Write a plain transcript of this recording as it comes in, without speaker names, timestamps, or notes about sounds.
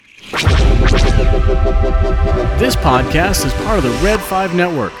This podcast is part of the Red 5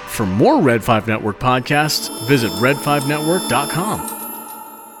 Network. For more Red 5 Network podcasts, visit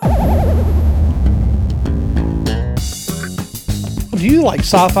red5network.com. Do you like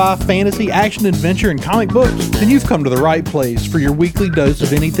sci-fi, fantasy, action, adventure, and comic books? Then you've come to the right place for your weekly dose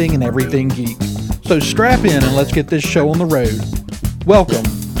of anything and everything geek. So strap in and let's get this show on the road. Welcome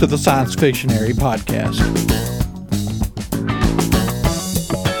to the Science Fictionary Podcast.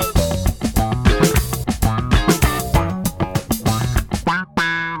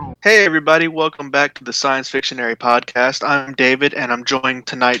 Hey everybody, welcome back to the Science Fictionary Podcast. I'm David, and I'm joined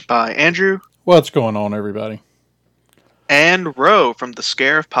tonight by Andrew. What's going on, everybody? And Ro from the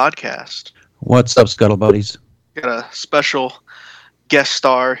Scare Podcast. What's up, Scuttle Buddies? Got a special guest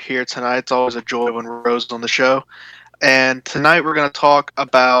star here tonight. It's always a joy when Ro's on the show. And tonight we're going to talk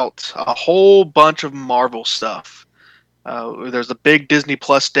about a whole bunch of Marvel stuff. There's a big Disney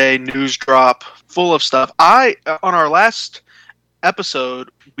Plus Day news drop full of stuff. On our last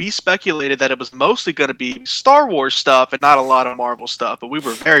episode, we speculated that it was mostly going to be Star Wars stuff and not a lot of Marvel stuff, but we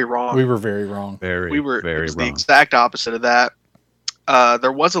were very wrong. We were very wrong. Very It was wrong. the exact opposite of that.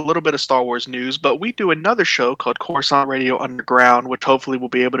 There was a little bit of Star Wars news, but we do another show called Coruscant Radio Underground, which hopefully we'll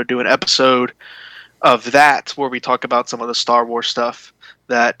be able to do an episode of that where we talk about some of the Star Wars stuff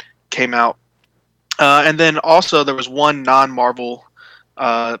that came out. And then also there was one non-Marvel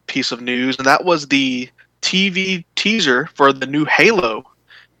piece of news, and that was the TV teaser for the new Halo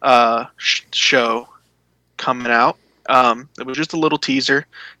show coming out. It was just a little teaser,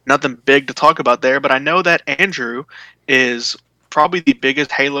 nothing big to talk about there, but I know that Andrew is probably the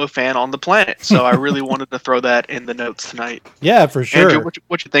biggest Halo fan on the planet, so I really wanted to throw that in the notes tonight. Yeah, for sure. Andrew,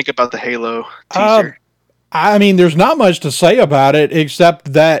 what you think about the Halo teaser? I mean, there's not much to say about it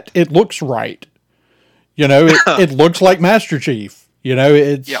except that it looks right. You know, it looks like Master Chief. You know,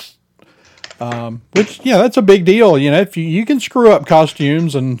 it's... Yep. Which, yeah, that's a big deal. You know, if you can screw up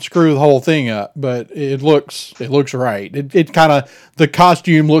costumes and screw the whole thing up, but it looks right. It kind of, the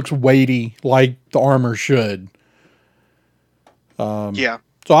costume looks weighty like the armor should. Yeah.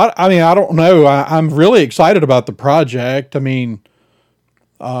 So I mean, I don't know. I'm really excited about the project. I mean,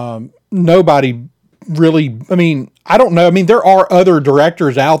 nobody really, I mean, I don't know. I mean, there are other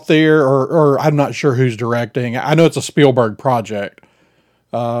directors out there, or I'm not sure who's directing. I know it's a Spielberg project.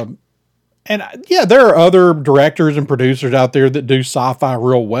 And yeah, there are other directors and producers out there that do sci-fi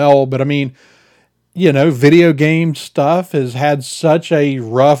real well. But I mean, you know, video game stuff has had such a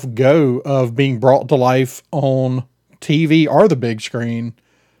rough go of being brought to life on TV or the big screen.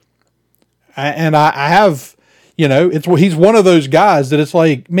 And I have, you know, he's one of those guys that it's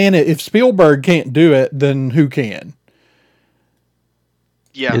like, man, if Spielberg can't do it, then who can?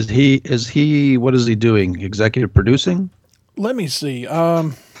 Yeah. Is he, what is he doing? Executive producing? Let me see.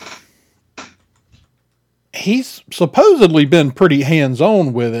 He's supposedly been pretty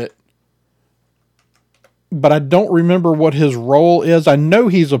hands-on with it, but I don't remember what his role is. I know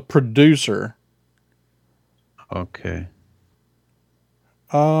he's a producer. Okay.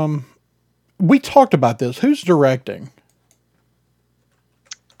 We talked about this. Who's directing?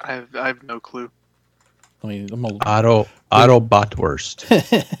 I have no clue. I mean, Otto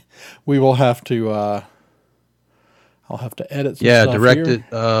Botworst. we will have to. I'll have to edit some Yeah, stuff directed.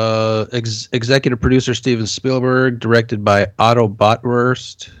 here. Executive producer Steven Spielberg, directed by Otto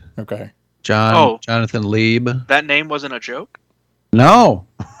Botworst. Okay. Jonathan Lieb. That name wasn't a joke? No,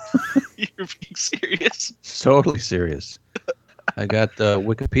 You're being serious? totally serious. I got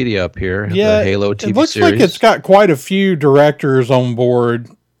Wikipedia up here. Yeah, the Halo TV it looks series. like it's got quite a few directors on board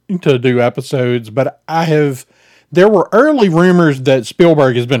to do episodes, but there were early rumors that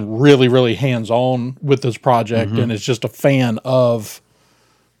Spielberg has been really, really hands-on with this project and is just a fan of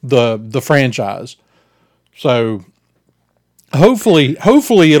the franchise. So hopefully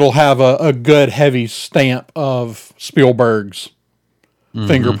it'll have a good heavy stamp of Spielberg's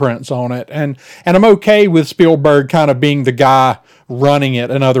fingerprints on it. And I'm okay with Spielberg kind of being the guy running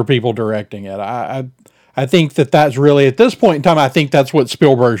it and other people directing it. I think that's really, at this point in time, I think that's what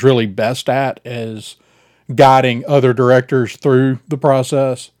Spielberg's really best at, is guiding other directors through the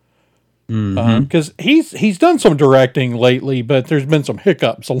process. Because he's done some directing lately, but there's been some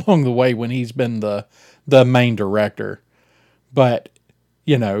hiccups along the way when he's been the main director. But,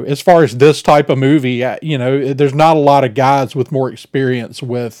 you know, as far as this type of movie, you know, there's not a lot of guys with more experience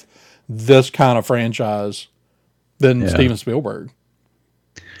with this kind of franchise than Steven Spielberg.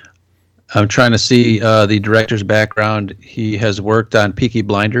 I'm trying to see the director's background. He has worked on Peaky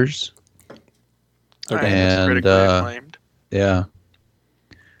Blinders. Okay. And Critically acclaimed. yeah,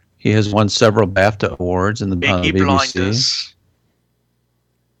 he has won several BAFTA awards in the Peaky BBC. Blinders.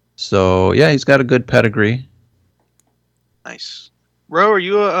 So yeah, he's got a good pedigree. Nice. Ro, are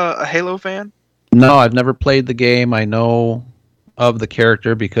you a Halo fan? No, I've never played the game. I know of the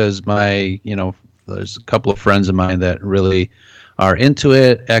character because there's a couple of friends of mine that really are into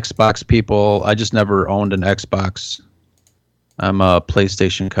it. Xbox people. I just never owned an Xbox. I'm a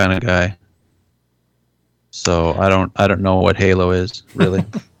PlayStation kind of guy. So I don't know what Halo is really.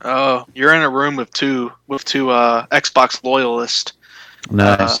 Oh, you're in a room with two Xbox loyalists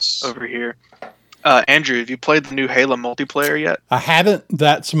Nice. over here. Andrew, have you played the new Halo multiplayer yet? I haven't.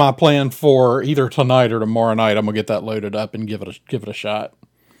 That's my plan for either tonight or tomorrow night. I'm gonna get that loaded up and give it a shot.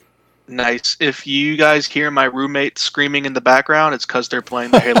 Nice. If you guys hear my roommate screaming in the background, it's because they're playing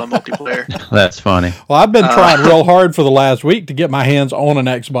the Halo multiplayer. That's funny. Well, I've been trying real hard for the last week to get my hands on an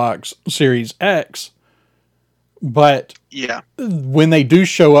Xbox Series X, but Yeah. when they do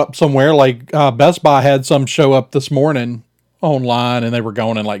show up somewhere, like Best Buy had some show up this morning online, and they were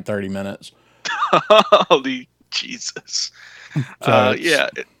going in like 30 minutes. Holy Jesus.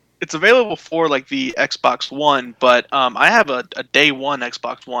 It's available for like the Xbox One, but I have a day one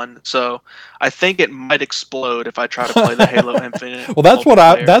Xbox One, so I think it might explode if I try to play the Halo Infinite. Well, that's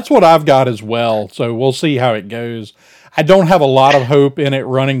what I've got as well. So we'll see how it goes. I don't have a lot of hope in it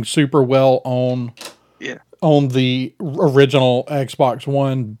running super well on the original Xbox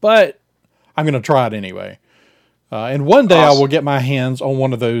One, but I'm going to try it anyway. And one day I will get my hands on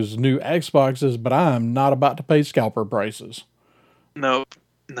one of those new Xboxes, but I'm not about to pay scalper prices. No,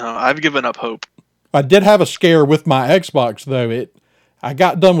 I've given up hope. I did have a scare with my Xbox, though. I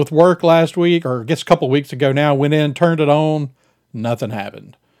got done with work last week, or I guess a couple of weeks ago now, went in, turned it on, nothing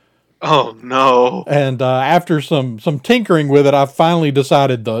happened. Oh, no. And after some tinkering with it, I finally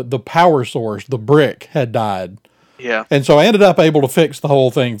decided the power source, the brick, had died. Yeah. And so I ended up able to fix the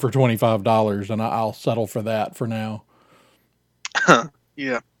whole thing for $25, and I'll settle for that for now.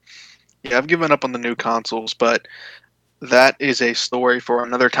 Yeah, I've given up on the new consoles, but that is a story for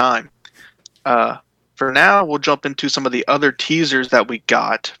another time. For now, we'll jump into some of the other teasers that we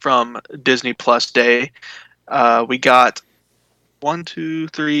got from Disney Plus Day. We got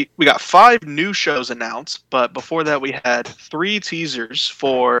we got 5 new shows announced, but before that we had 3 teasers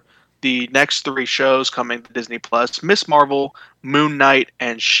for the next 3 shows coming to Disney Plus: Miss Marvel, Moon Knight,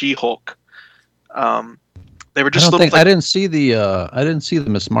 and She-Hulk. They were just. I didn't see the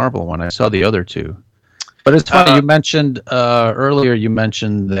Miss Marvel one. I saw the other 2. But it's funny, you mentioned earlier,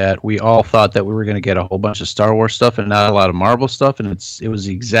 that we all thought that we were going to get a whole bunch of Star Wars stuff and not a lot of Marvel stuff, and it was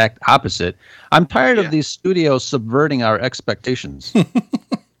the exact opposite. I'm tired of these studios subverting our expectations.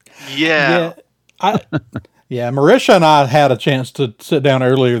 Yeah. Marisha and I had a chance to sit down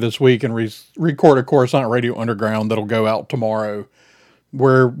earlier this week and record a Coruscant Radio Underground that'll go out tomorrow,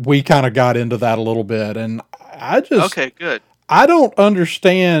 where we kind of got into that a little bit. And Okay, good. I don't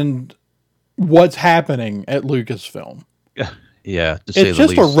understand what's happening at Lucasfilm. Yeah, it's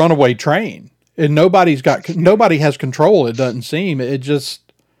just a runaway train, and nobody has control. It doesn't seem. It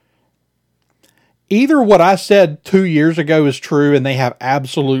just either what I said 2 years ago is true, and they have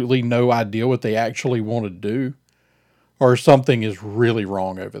absolutely no idea what they actually want to do, or something is really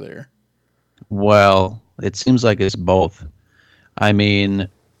wrong over there. Well, it seems like it's both. I mean,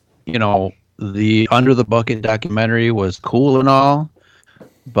 the Under the Bucket documentary was cool and all,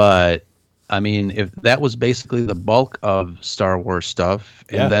 but I mean, if that was basically the bulk of Star Wars stuff,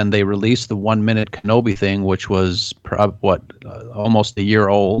 and then they released the 1-minute Kenobi thing, which was almost a year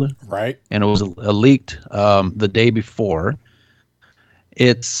old, right? And it was leaked the day before.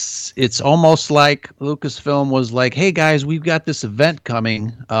 It's almost like Lucasfilm was like, "Hey guys, we've got this event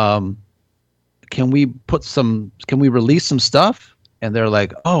coming. Can we release some stuff?" And they're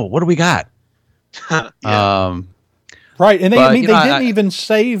like, "Oh, what do we got?" Right, and they didn't even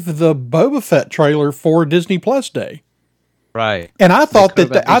save the Boba Fett trailer for Disney Plus Day. Right. And I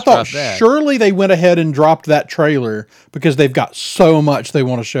thought surely they went ahead and dropped that trailer because they've got so much they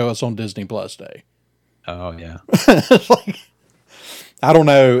want to show us on Disney Plus Day. Oh yeah. It's like, I don't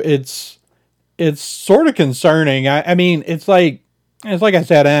know. It's sort of concerning. I mean, it's like I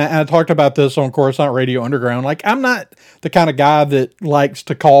said, and I talked about this on Coruscant Radio Underground. Like, I'm not the kind of guy that likes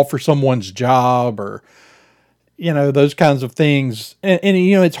to call for someone's job or those kinds of things. And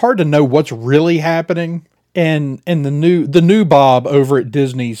it's hard to know what's really happening. And the new Bob over at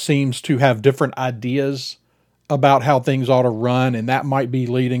Disney seems to have different ideas about how things ought to run, and that might be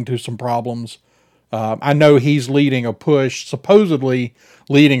leading to some problems. I know he's supposedly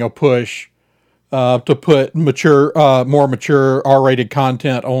leading a push to put more mature R-rated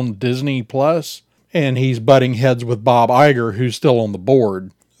content on Disney Plus, and he's butting heads with Bob Iger, who's still on the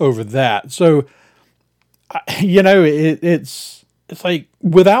board over that. So, it's it's like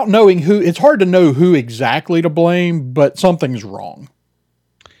without knowing who, it's hard to know who exactly to blame, but something's wrong.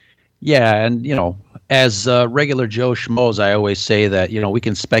 Yeah, and as regular Joe Schmoes, I always say that we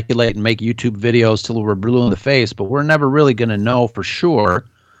can speculate and make YouTube videos till we're blue in the face, but we're never really going to know for sure.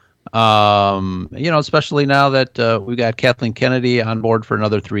 Especially now that we got Kathleen Kennedy on board for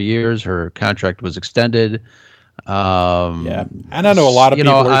another 3 years. Her contract was extended. Yeah, and I know a lot of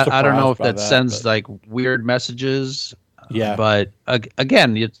people are surprised I don't know if by that sends like weird messages. Yeah, but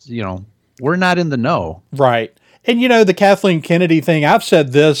again, it's we're not in the know, right? And the Kathleen Kennedy thing, I've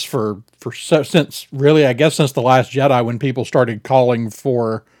said this since really, I guess since The Last Jedi, when people started calling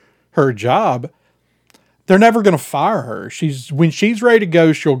for her job. They're never going to fire her. When she's ready to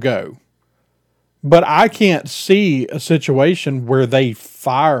go, she'll go. But I can't see a situation where they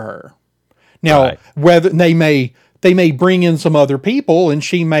fire her. Now, right. Whether they may bring in some other people, and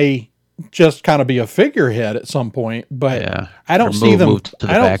she may just kind of be a figurehead at some point. But yeah. I don't see them moved to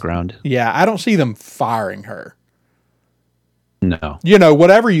the background. Yeah, I don't see them firing her. No.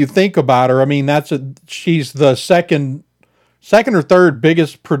 Whatever you think about her, I mean, she's the second or third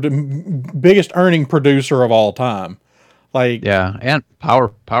biggest earning producer of all time. Like, yeah, and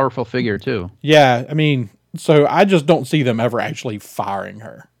powerful figure too. Yeah, I mean, so I just don't see them ever actually firing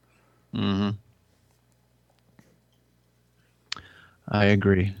her. Mm-hmm. I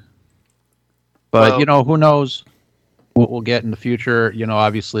agree. But who knows what we'll get in the future?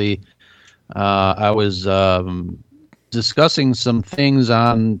 Obviously, I was discussing some things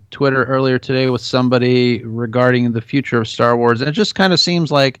on Twitter earlier today with somebody regarding the future of Star Wars, and it just kind of seems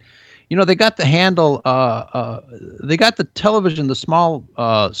like, they got the handle, they got the television, the small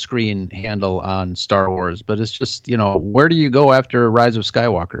screen handle on Star Wars, but it's just, where do you go after Rise of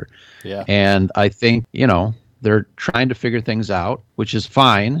Skywalker? Yeah. And I think, they're trying to figure things out, which is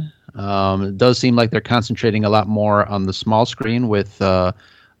fine. It does seem like they're concentrating a lot more on the small screen with the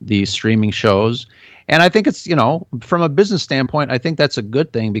streaming shows. And I think it's, from a business standpoint, I think that's a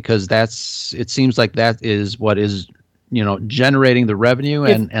good thing, because it seems like that is what is, generating the revenue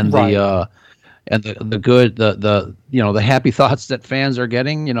and right. the good, the happy thoughts that fans are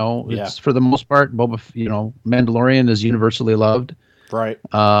getting. It's for the most part, Mandalorian is universally loved. Right.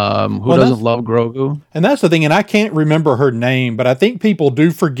 Who doesn't love Grogu? And that's the thing. And I can't remember her name, but I think people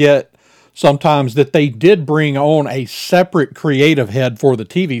do forget sometimes that they did bring on a separate creative head for the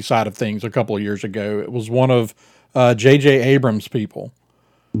TV side of things a couple of years ago. It was one of J.J. Abrams' people.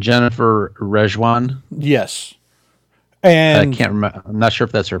 Jennifer Rejwan? Yes. And I can't remember. I'm not sure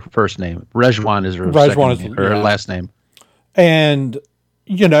if that's her first name. Rejwan is her last name. And,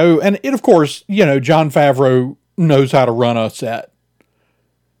 and it, of course, Jon Favreau knows how to run a set.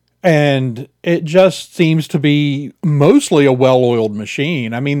 And it just seems to be mostly a well-oiled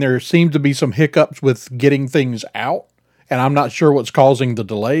machine. I mean, there seem to be some hiccups with getting things out, and I'm not sure what's causing the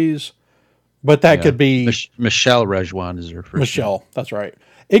delays. But that could be... Michelle Rejwan is her first name. That's right.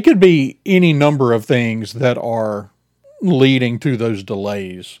 It could be any number of things that are leading to those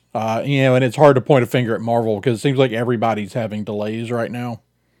delays. And it's hard to point a finger at Marvel, because it seems like everybody's having delays right now.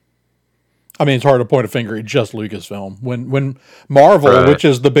 I mean, it's hard to point a finger at just Lucasfilm. When Marvel, which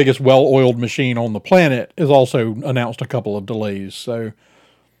is the biggest well-oiled machine on the planet, has also announced a couple of delays. So,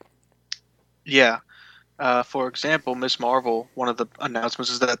 yeah. For example, Miss Marvel, one of the announcements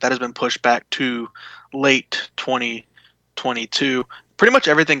is that has been pushed back to late 2022. Pretty much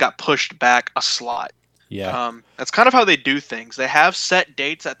everything got pushed back a slot. Yeah. That's kind of how they do things. They have set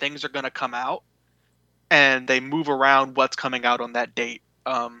dates that things are going to come out, and they move around what's coming out on that date.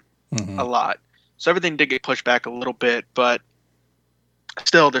 A lot. So everything did get pushed back a little bit, but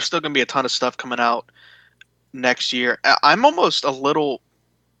still, there's still going to be a ton of stuff coming out next year. I'm almost a little,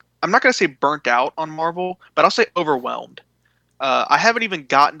 I'm not going to say burnt out on Marvel, but I'll say overwhelmed. I haven't even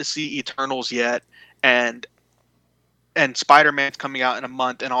gotten to see Eternals yet, and Spider-Man's coming out in a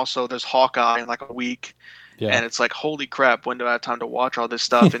month, and also there's Hawkeye in like a week. Yeah. And it's like, holy crap, when do I have time to watch all this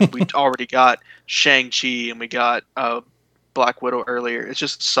stuff? And we already got Shang-Chi, and we got Black Widow earlier. It's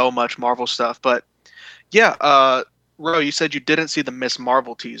just so much Marvel stuff. But yeah, Ro, you said you didn't see the Miss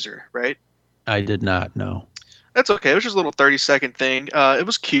Marvel teaser, right? I did not, no. That's okay. It was just a little 30-second thing. It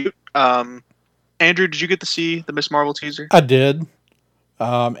was cute. Andrew, did you get to see the Miss Marvel teaser? I did.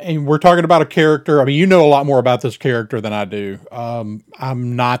 And we're talking about a character. I mean, you know a lot more about this character than I do. I'm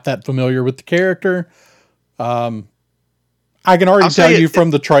not that familiar with the character. I can already tell you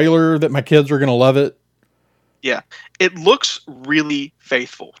from the trailer that my kids are going to love it. Yeah, it looks really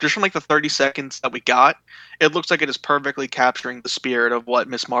faithful. Just from like the 30 seconds that we got, it looks like it is perfectly capturing the spirit of what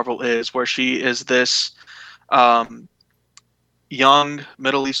Miss Marvel is, where she is this young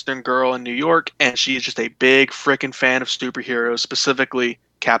Middle Eastern girl in New York, and she is just a big freaking fan of superheroes, specifically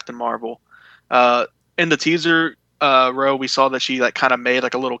Captain Marvel. In the teaser row, we saw that she like kind of made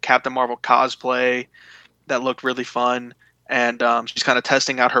like a little Captain Marvel cosplay that looked really fun, and she's kind of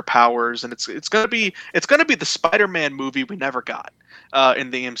testing out her powers, and it's gonna be the Spider-Man movie we never got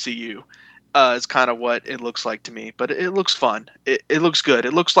in the MCU. Is kind of what it looks like to me, but it looks fun. It looks good.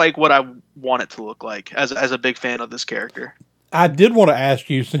 It looks like what I want it to look like as a big fan of this character. I did want to ask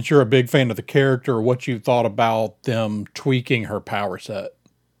you, since you're a big fan of the character, what you thought about them tweaking her power set.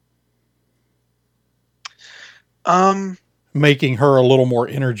 Making her a little more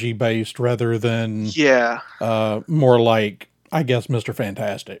energy based rather than more like, I guess, Mr.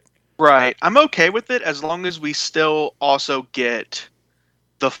 Fantastic. Right. I'm okay with it as long as we still also get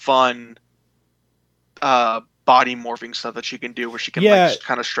the fun body morphing stuff that she can do, where she can like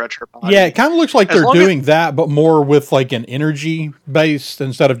kind of stretch her body. Yeah, it kind of looks like they're doing that, but more with like an energy based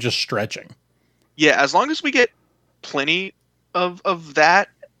instead of just stretching. Yeah, as long as we get plenty of that,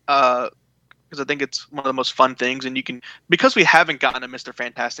 because I think it's one of the most fun things, and you can, because we haven't gotten a Mr.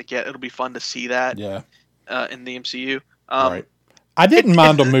 Fantastic yet, it'll be fun to see that. In the MCU. Right. I didn't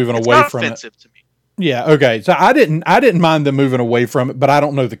mind them moving away from it. To me. Yeah. Okay. So I didn't mind them moving away from it, but I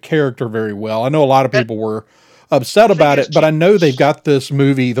don't know the character very well. I know a lot of people were upset about it, but I know they've got this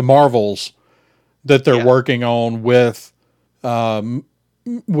movie, The Marvels, that they're working on with Monica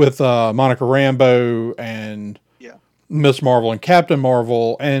Rambeau and Miss Marvel and Captain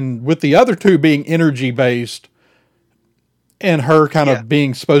Marvel, and with the other two being energy based and her kind of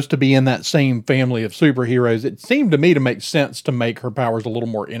being supposed to be in that same family of superheroes, it seemed to me to make sense to make her powers a little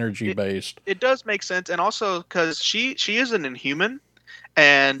more energy based. It does make sense, and also because she is an Inhuman,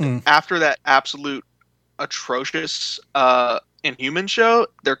 and after that absolute atrocious Inhuman show,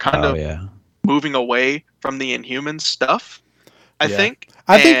 they're kind of moving away from the Inhuman stuff. I think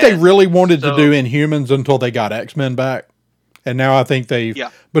they really wanted to do Inhumans until they got X-Men back. And now I think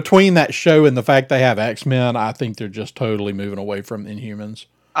between that show and the fact they have X-Men, I think they're just totally moving away from Inhumans.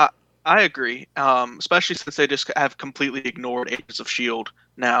 I agree. Especially since they just have completely ignored Agents of S.H.I.E.L.D.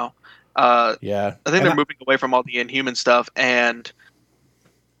 now. I think they're moving away from all the Inhuman stuff, and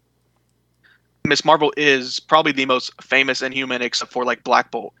Miss Marvel is probably the most famous Inhuman except for like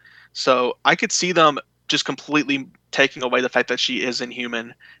Black Bolt. So I could see them just completely taking away the fact that she is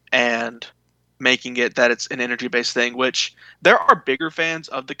Inhuman and making it that it's an energy-based thing, which there are bigger fans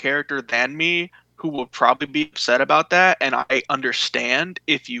of the character than me who will probably be upset about that, and I understand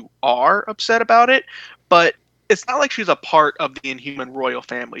if you are upset about it, but it's not like she's a part of the Inhuman royal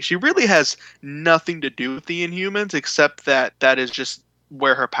family. She really has nothing to do with the Inhumans except that is just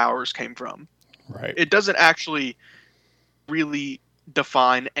where her powers came from. Right. It doesn't actually really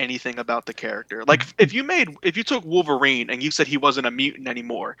define anything about the character. Like if you took Wolverine and you said he wasn't a mutant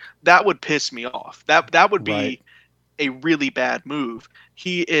anymore, that would piss me off. That would be a really bad move.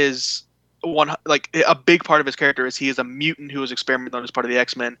 He is a big part of his character is he is a mutant who was experimented on as part of the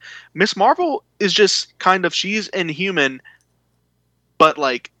X-Men. Miss Marvel is just kind of, she's Inhuman, but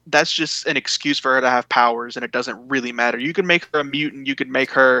like that's just an excuse for her to have powers, and it doesn't really matter. You can make her a mutant, you can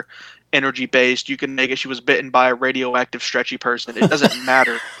make her energy based, you can make it she was bitten by a radioactive stretchy person. It doesn't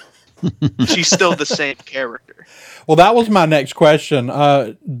matter. She's still the same character. Well, that was my next question.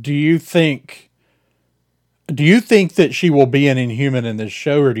 Do you think that she will be an Inhuman in this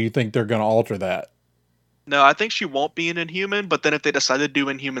show, or do you think they're going to alter that? No, I think she won't be an Inhuman, but then if they decide to do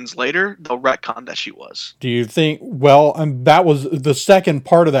Inhumans later, they'll retcon that she was. Do you think, well, that was the second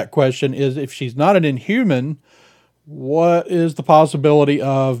part of that question, is if she's not an Inhuman, what is the possibility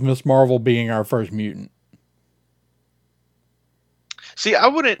of Miss Marvel being our first mutant? See, I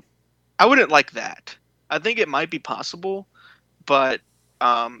wouldn't like that. I think it might be possible, but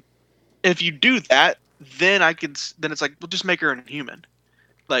if you do that, then it's like, well, just make her an Inhuman.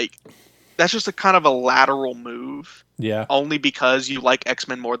 Like, that's just a kind of a lateral move. Yeah. Only because you like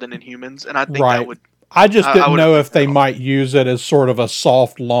X-Men more than Inhumans, and I think that would. I just didn't know if they might use it as sort of a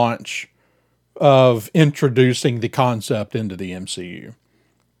soft launch of introducing the concept into the MCU.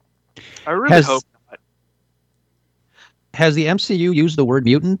 I really hope not. Has the MCU used the word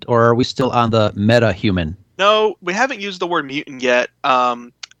mutant, or are we still on the meta-human? No, we haven't used the word mutant yet.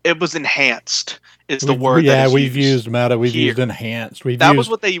 It was enhanced. Is the word? Yeah, we've used meta. We've used enhanced. That was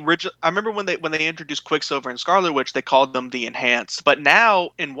what they originally. I remember when they introduced Quicksilver and Scarlet Witch, they called them the enhanced. But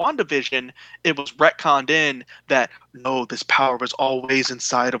now in WandaVision, it was retconned in that no, this power was always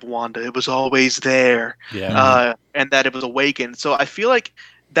inside of Wanda. It was always there. Yeah. And that it was awakened. So I feel like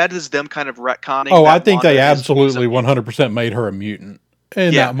that is them kind of retconning. Oh, I think they absolutely 100% made her a mutant.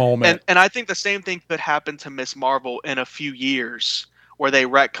 in that moment. And I think the same thing could happen to Miss Marvel in a few years, where they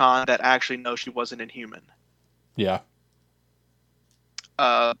retcon that actually no, she wasn't Inhuman. Yeah.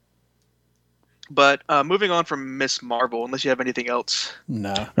 But moving on from Miss Marvel, unless you have anything else.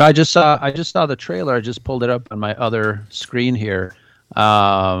 No. I just saw the trailer. I just pulled it up on my other screen here.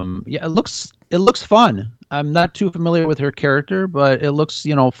 Yeah, it looks fun. I'm not too familiar with her character, but it looks,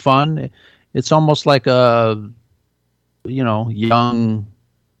 fun. It's almost like a, young,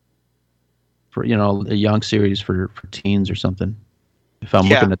 a young series for teens or something. If I'm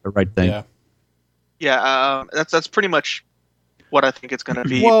looking at the right thing. Yeah. Yeah, that's pretty much what I think it's going to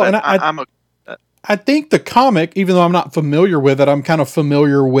be. Well, but and I think the comic, even though I'm not familiar with it, I'm kind of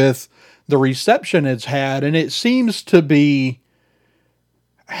familiar with the reception it's had, and it seems to be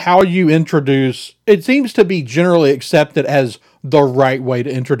how you introduce. It seems to be generally accepted as the right way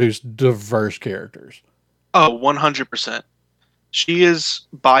to introduce diverse characters. Oh, 100%. She is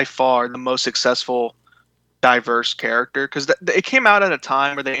by far the most successful diverse character, because it came out at a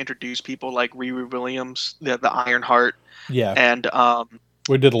time where they introduced people like Riri Williams, the Ironheart, Yeah, and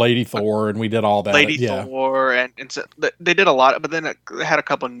we did Lady Thor, and we did all that. Lady Thor, and so they did a lot, but then they had a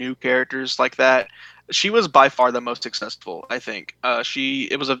couple new characters like that. She was by far the most successful, I think.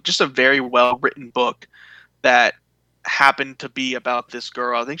 It was just a very well written book that happened to be about this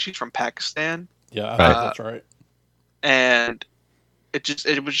girl. I think she's from Pakistan. Yeah, I think that's right. And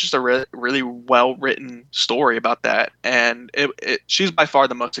it was just a really well written story about that, and she's by far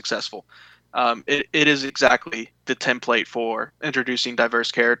the most successful. It is exactly the template for introducing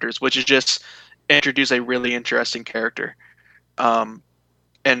diverse characters, which is just introduce a really interesting character, and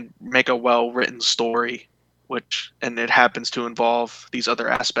make a well written story, and it happens to involve these other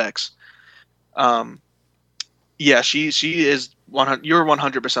aspects. Yeah, she is 100. You're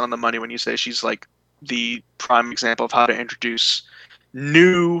 100% on the money when you say she's like the prime example of how to introduce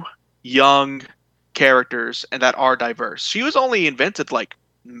new young characters and that are diverse. She was only invented like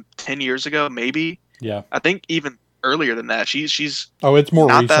 10 years ago, maybe. Yeah, I think even earlier than that. She's it's more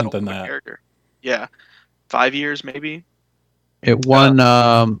not recent that than old of a that. character. Yeah, 5 years maybe. It won.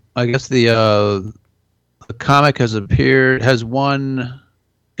 I guess the comic has won.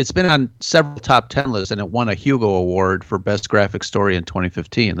 It's been on several top 10 lists, and it won a Hugo Award for Best Graphic Story in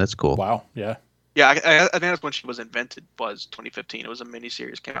 2015. That's cool. Wow. Yeah. Yeah, I think that's when she was invented. Was 2015. It was a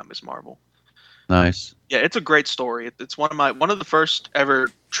miniseries, came out, Miss Marvel. Nice. Yeah, it's a great story. It's one of the first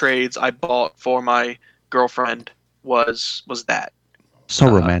ever trades I bought for my girlfriend was that. So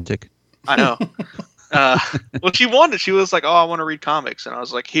romantic. I know. Well, she wanted. She was like, "Oh, I want to read comics," and I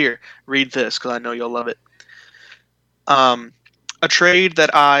was like, "Here, read this because I know you'll love it." A trade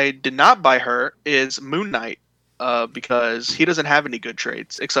that I did not buy her is Moon Knight, because he doesn't have any good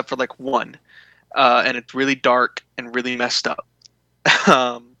trades except for like one, and it's really dark and really messed up.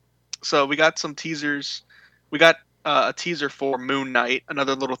 So we got some teasers. We got a teaser for Moon Knight,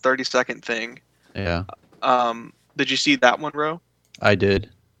 another little 30-second thing. Yeah. Did you see that one, Ro? I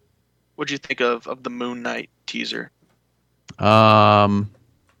did. What'd you think of the Moon Knight teaser?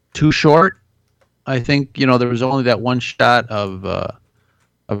 Too short. I think there was only that one shot of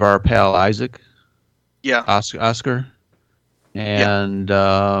our pal Isaac. Yeah. Oscar. And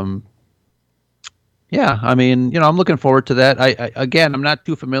yeah, I mean, I'm looking forward to that. Again, I'm not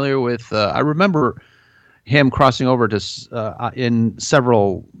too familiar with. I remember him crossing over to in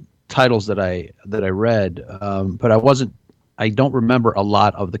several titles that I read, but I don't remember a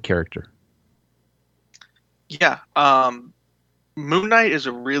lot of the character. Yeah. Moon Knight is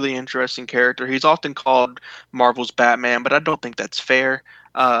a really interesting character. He's often called Marvel's Batman, but I don't think that's fair.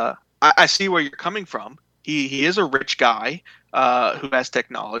 I see where you're coming from. He is a rich guy who has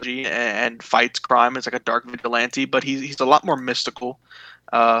technology and fights crime as like a dark vigilante, but he's a lot more mystical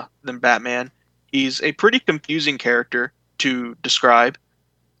than Batman. He's a pretty confusing character to describe.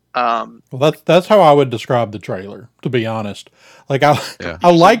 Well, that's how I would describe the trailer, to be honest. Like I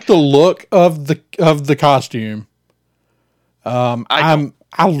like the look of the costume. I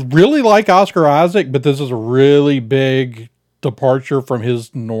really like Oscar Isaac, but this is a really big departure from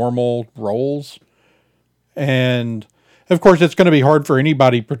his normal roles. And of course it's going to be hard for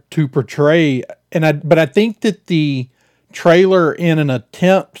anybody to portray. But I think that the trailer, in an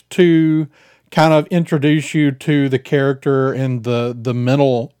attempt to kind of introduce you to the character and the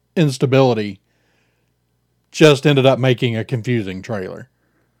mental instability, just ended up making a confusing trailer.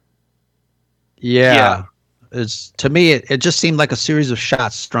 Yeah. To me, it just seemed like a series of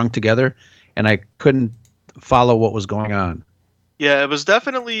shots strung together, and I couldn't follow what was going on. Yeah, it was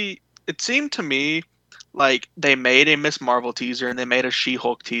definitely. It seemed to me like they made a Miss Marvel teaser and they made a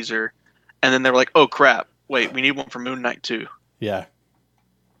She-Hulk teaser, and then they were like, "Oh crap! Wait, we need one for Moon Knight too." Yeah.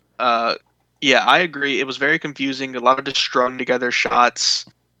 Yeah, I agree. It was very confusing. A lot of just strung together shots.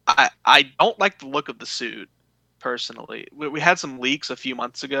 I don't like the look of the suit personally. We had some leaks a few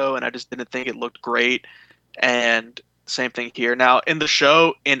months ago, and I just didn't think it looked great. And same thing here. Now in the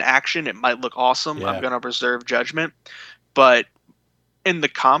show, in action, it might look awesome. Yeah. I'm gonna reserve judgment, but in the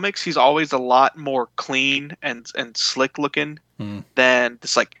comics, he's always a lot more clean and slick looking than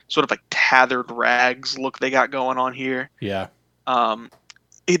this like sort of like tathered rags look they got going on here. Yeah.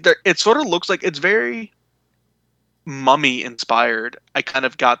 It sort of looks like it's very mummy inspired. I kind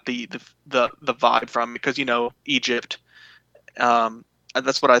of got the vibe from, because Egypt.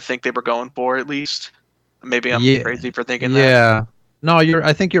 That's what I think they were going for, at least. Maybe I'm crazy for thinking that. Yeah. No,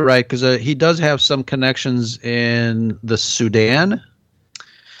 I think you're right, because he does have some connections in the Sudan.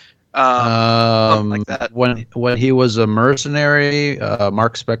 Something like that. When he was a mercenary,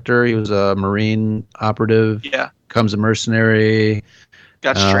 Mark Spector, he was a Marine operative. Yeah. Becomes a mercenary.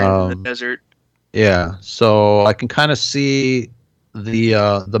 Got stranded in the desert. Yeah, so I can kind of see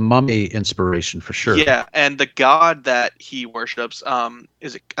the mummy inspiration for sure. Yeah, and the god that he worships, I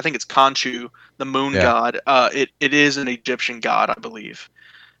think it's Khonshu, the moon god. It is an Egyptian god, I believe.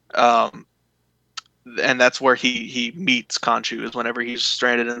 And that's where he meets Khonshu, is whenever he's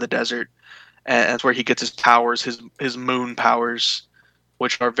stranded in the desert, and that's where he gets his powers, his moon powers,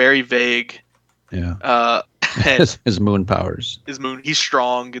 which are very vague. Yeah. His moon powers. He's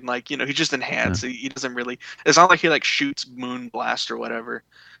strong, and he's just enhanced. He doesn't really. It's not like he shoots moon blast or whatever.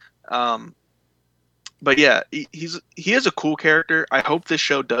 But yeah, he is a cool character. I hope this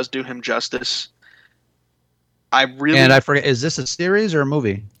show does do him justice. I forget, is this a series or a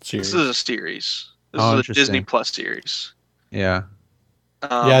movie? This is a series. This is a Disney Plus series. Yeah.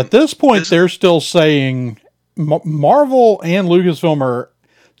 At this point, they're still saying Marvel and Lucasfilm are,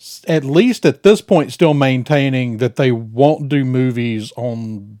 at least at this point, still maintaining that they won't do movies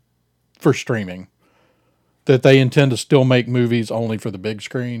for streaming. That they intend to still make movies only for the big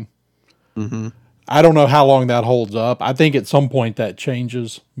screen. Mm-hmm. I don't know how long that holds up. I think at some point that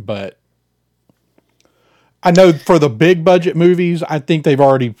changes, but I know for the big budget movies, I think they've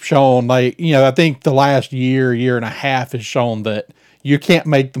already shown, I think the last year and a half has shown that you can't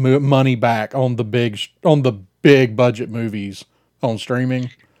make the money back on the big budget movies on streaming.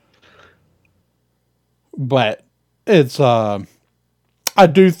 But it's, I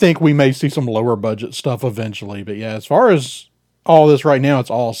do think we may see some lower budget stuff eventually. But yeah, as far as all this right now, it's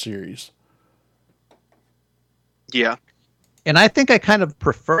all series. Yeah. And I think I kind of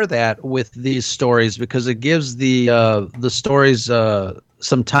prefer that with these stories, because it gives the stories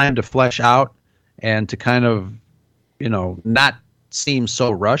some time to flesh out and to kind of, not seem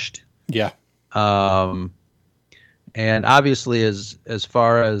so rushed. Yeah. And obviously, as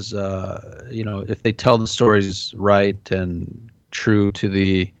far as if they tell the stories right and true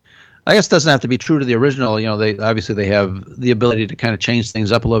to I guess it doesn't have to be true to the original. They have the ability to kind of change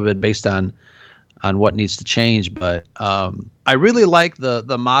things up a little bit based on what needs to change. But I really like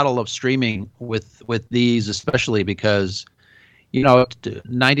the model of streaming with these, especially because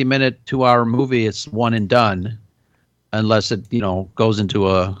 90-minute 2-hour movie, it's one and done, unless it goes into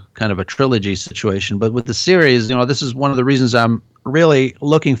a kind of a trilogy situation. But with the series, this is one of the reasons I'm really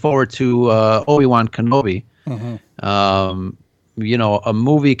looking forward to Obi-Wan Kenobi. Mm-hmm. A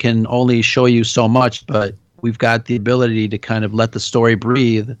movie can only show you so much, but we've got the ability to kind of let the story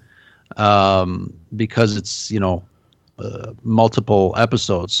breathe, because it's multiple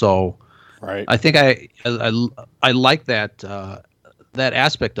episodes. So right. I think I like that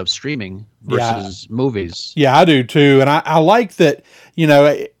aspect of streaming versus movies. Yeah, I do too. And I like that,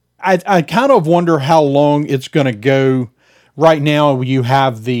 I kind of wonder how long it's going to go. Right now you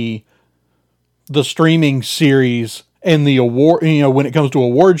have the streaming series and the award, when it comes to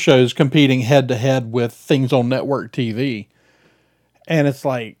award shows, competing head to head with things on network TV. And it's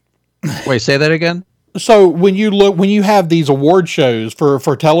like, wait, say that again? So when you have these award shows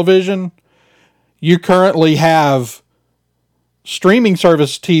for television, you currently have streaming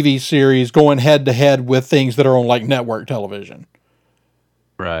service TV series going head to head with things that are on like network television.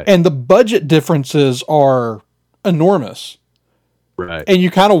 Right. And the budget differences are enormous. Right. And you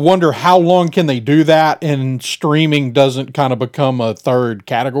kind of wonder how long can they do that, and streaming doesn't kind of become a third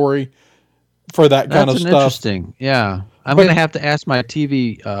category for that kind of stuff. That's interesting. Yeah. I'm going to have to ask my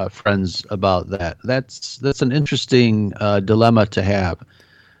TV friends about that. That's an interesting dilemma to have.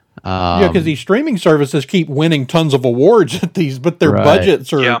 Because these streaming services keep winning tons of awards at these, but their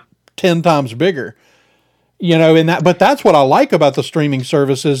budgets are 10 times bigger. But that's what I like about the streaming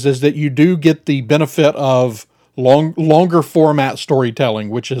services, is that you do get the benefit of longer format storytelling,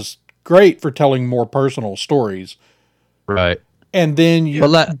 which is great for telling more personal stories. Right. And then you,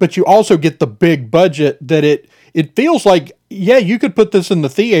 Well, but you also get the big budget that it feels like, yeah, you could put this in the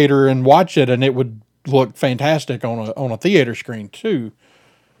theater and watch it and it would look fantastic on a theater screen too.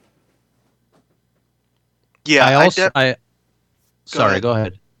 Yeah, Go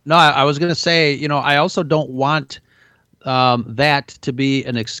ahead. No, I was going to say, I also don't want that to be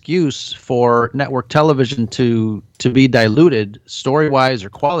an excuse for network television to be diluted story wise or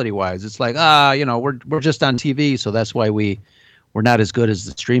quality wise. It's like, we're just on TV, so that's why we're not as good as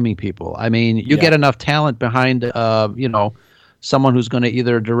the streaming people. I mean, you get enough talent behind, someone who's going to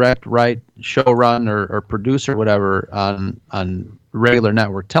either direct, write, show run, or produce or whatever on regular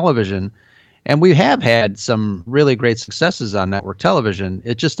network television. And we have had some really great successes on network television.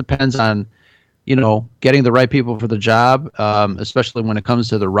 It just depends on, getting the right people for the job, especially when it comes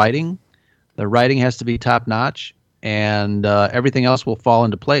to the writing. The writing has to be top notch, and everything else will fall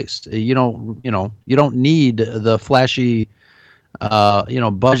into place. You don't need the flashy,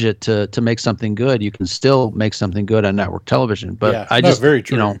 budget to make something good. You can still make something good on network television. But very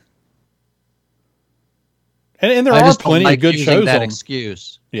true. And there are plenty of good shows that on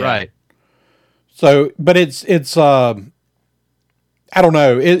excuse, yeah. Right? So, but it's I don't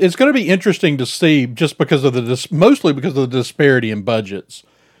know. It's going to be interesting to see, just because of mostly because of the disparity in budgets,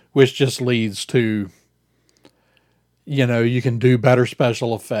 which just leads to, you can do better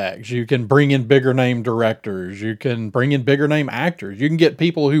special effects. You can bring in bigger name directors. You can bring in bigger name actors. You can get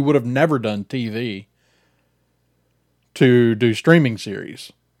people who would have never done TV to do streaming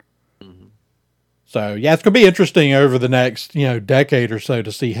series. Mm-hmm. So yeah, it's going to be interesting over the next, decade or so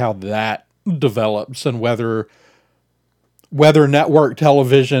to see how that develops and whether network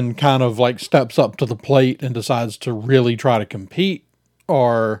television kind of like steps up to the plate and decides to really try to compete,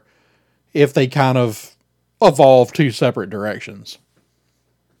 or if they kind of evolve two separate directions.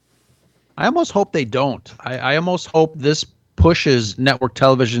 I almost hope they don't. I almost hope this pushes network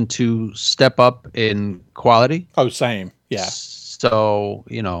television to step up in quality. Oh, same. Yeah. So,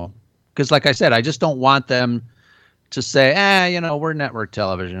 because like I said, I just don't want them to say, we're network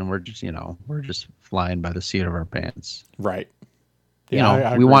television. We're just flying by the seat of our pants. Right. Yeah,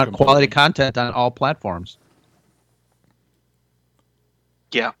 I we want completely. Quality content on all platforms.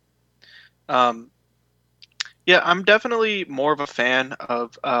 Yeah. Yeah, I'm definitely more of a fan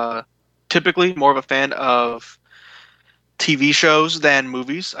of, typically more of a fan of TV shows than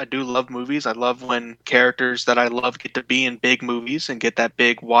movies. I do love movies. I love when characters that I love get to be in big movies and get that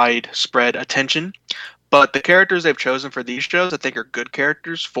big, widespread attention. But the characters they've chosen for these shows, I think, are good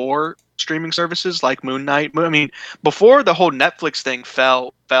characters for streaming services like Moon Knight. I mean, before the whole Netflix thing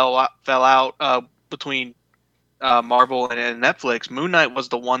fell out between Marvel and Netflix, Moon Knight was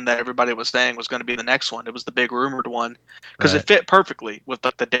the one that everybody was saying was going to be the next one. It was the big rumored one because It fit perfectly with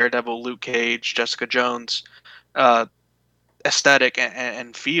the Daredevil, Luke Cage, Jessica Jones aesthetic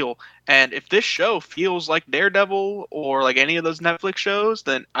and feel. And if this show feels like Daredevil or like any of those Netflix shows,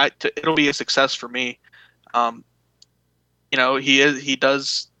 then it'll be a success for me. He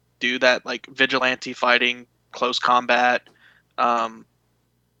does do that like vigilante fighting, close combat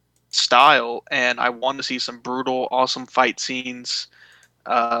style, and I want to see some brutal, awesome fight scenes.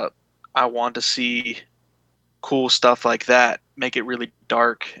 I want to see cool stuff like that. Make it really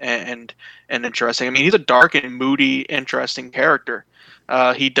dark and interesting. I mean, he's a dark and moody, interesting character.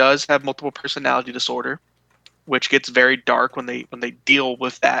 He does have multiple personality disorder, which gets very dark when they deal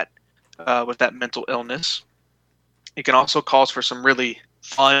with that mental illness. It can also cause for some really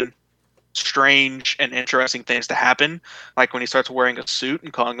fun, strange, and interesting things to happen, like when he starts wearing a suit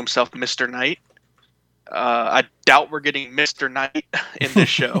and calling himself Mr. Knight. I doubt we're getting Mr. Knight in this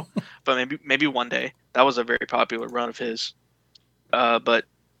show, but maybe one day. That was a very popular run of his. But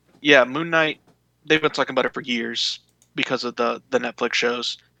yeah, Moon Knight, they've been talking about it for years because of the Netflix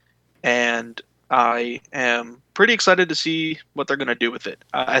shows, and I am pretty excited to see what they're going to do with it.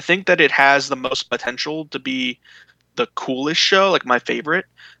 I think that it has the most potential to be the coolest show, like my favorite,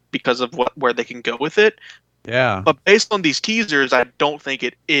 because of where they can go with it. Yeah. But based on these teasers, I don't think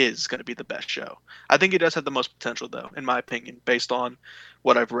it is going to be the best show. I think it does have the most potential, though, in my opinion, based on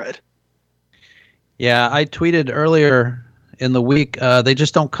what I've read. Yeah, I tweeted earlier in the week, they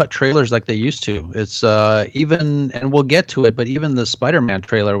just don't cut trailers like they used to. It's even, and we'll get to it, but even the Spider-Man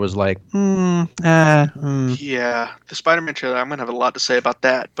trailer was like, Yeah, the Spider-Man trailer, I'm going to have a lot to say about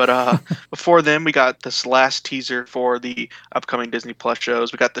that. But before then, we got this last teaser for the upcoming Disney Plus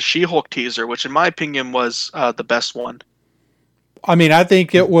shows. We got the She-Hulk teaser, which in my opinion was the best one. I mean, I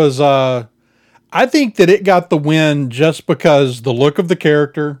think it was, I think that it got the win just because the look of the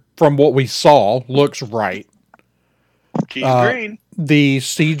character from what we saw looks right. She's green. The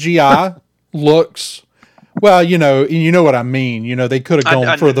CGI looks Well, you know what I mean. They could have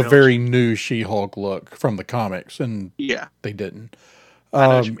gone for the know what very new She-Hulk look from the comics, and Yeah, they didn't. I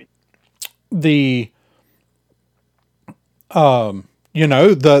know what you mean. The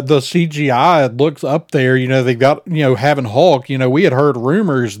the CGI looks up there. They've got having Hulk. We had heard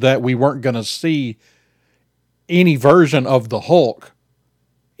rumors that we weren't going to see any version of the Hulk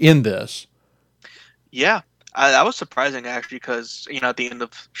in this. Yeah, that was surprising actually, because at the end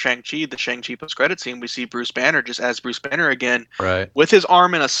of Shang-Chi, the Shang-Chi post-credit scene, we see Bruce Banner just as Bruce Banner again, Right. with his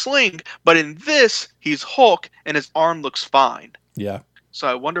arm in a sling. But in this, he's Hulk, and his arm looks fine. Yeah. So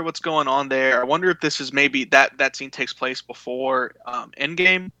I wonder what's going on there. I wonder if this is maybe that scene takes place before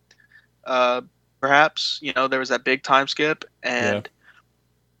Endgame. Perhaps there was that big time skip, and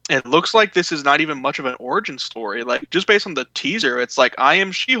it looks like this is not even much of an origin story. Like, just based on the teaser, it's like, I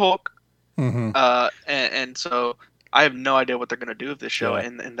am She-Hulk. Mm-hmm. And so I have no idea what they're going to do with this show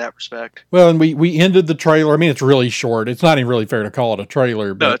in that respect. Well, and we ended the trailer. I mean, it's really short. It's not even really fair to call it a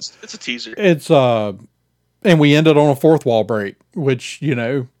trailer, but No, it's a teaser. And we ended on a fourth wall break, which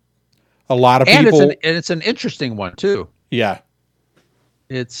a lot of people. And it's an interesting one too. Yeah.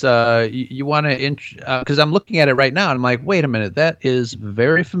 It's you want to because I'm looking at it right now and I'm like, wait a minute, that is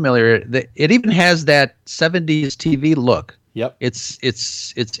very familiar. It even has that 70s TV look. Yep. It's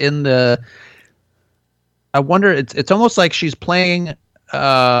in the. I wonder. It's almost like she's playing.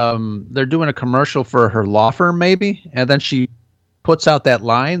 They're doing a commercial for her law firm, maybe, and then she puts out that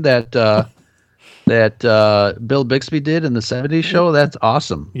line that Bill Bixby did in the 70s show. That's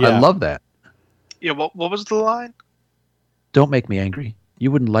awesome. Yeah. I love that. Yeah. What was the line? Don't make me angry.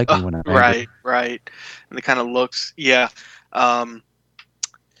 You wouldn't like me when I'm angry. Right. And the kind of looks. Yeah.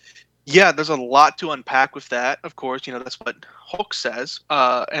 Yeah, there's a lot to unpack with that. Of course, that's what Hulk says.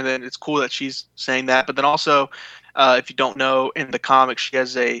 And then it's cool that she's saying that. But then also, if you don't know, in the comics, she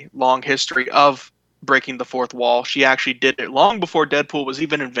has a long history of breaking the fourth wall. She actually did it long before Deadpool was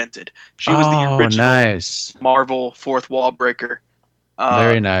even invented. She was the original Marvel fourth wall breaker.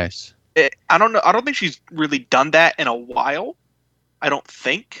 Very nice. I don't know. I don't think she's really done that in a while. I don't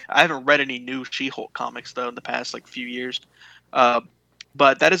think. I haven't read any new She-Hulk comics, though, in the past few years.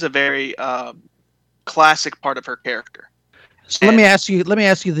 But that is a very classic part of her character. So let me ask you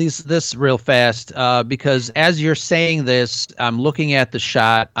this real fast, because as you're saying this, I'm looking at the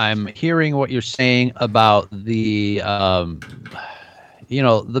shot. I'm hearing what you're saying about the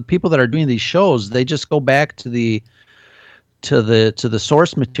the people that are doing these shows. They just go back to the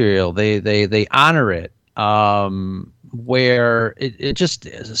source material. They honor it. Where it just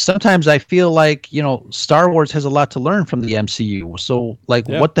sometimes I feel like Star Wars has a lot to learn from the MCU. So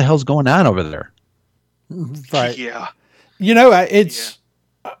what the hell's going on over there? Right. Yeah. It's.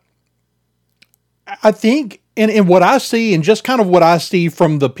 I think in what I see, and just kind of what I see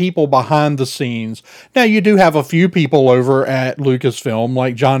from the people behind the scenes. Now you do have a few people over at Lucasfilm,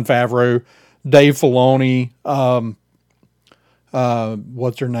 like Jon Favreau, Dave Filoni.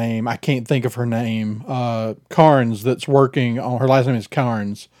 What's her name? I can't think of her name. Carnes, that's working on, her last name is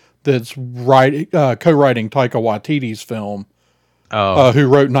Carnes, that's co-writing Taika Waititi's film, who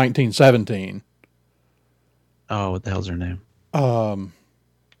wrote 1917. Oh, what the hell's her name?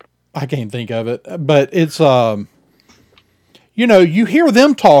 I can't think of it, but it's, you hear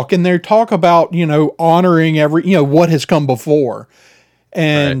them talk, and they talk about, honoring what has come before,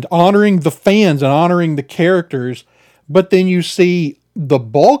 and honoring the fans and honoring the characters. But then you see the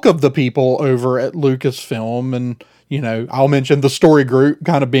bulk of the people over at Lucasfilm, and, I'll mention the story group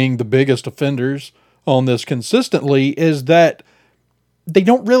kind of being the biggest offenders on this consistently, is that they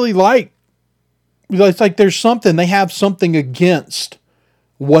don't really it's like they have something against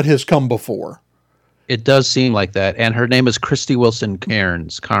what has come before. It does seem like that. And her name is Christy Wilson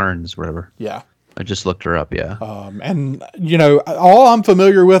Carnes, whatever. Yeah. I just looked her up, yeah. And, all I'm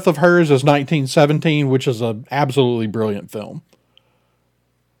familiar with of hers is 1917, which is an absolutely brilliant film.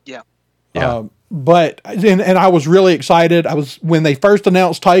 Yeah. Yeah. But I was really excited. When they first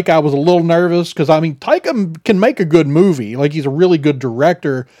announced Taika, I was a little nervous because, Taika can make a good movie. Like, he's a really good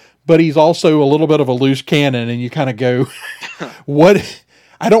director, but he's also a little bit of a loose cannon, and you kind of go, what?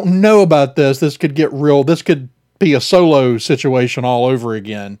 I don't know about this. This could get real. This could be a Solo situation all over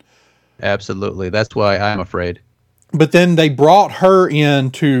again. Absolutely. That's why I'm afraid. But then they brought her in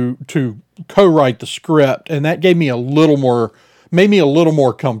to co-write the script, and that made me a little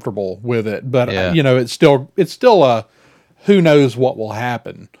more comfortable with it. But it's still a who knows what will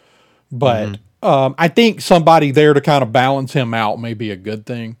happen. But I think somebody there to kind of balance him out may be a good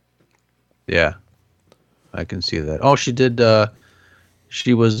thing. Yeah, I can see that. Oh, she did.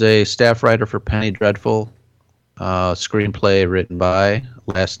 She was a staff writer for Penny Dreadful. Screenplay written by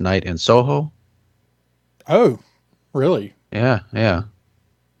Last Night in Soho. Oh, really? Yeah, yeah.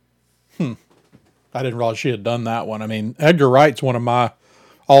 I didn't realize she had done that one. I mean, Edgar Wright's one of my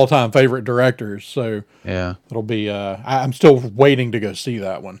all-time favorite directors, so Yeah. it'll be. I'm still waiting to go see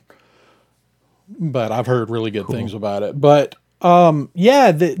that one, but I've heard really good things about it. But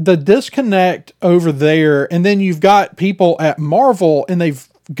yeah, the disconnect over there, and then you've got people at Marvel, and they've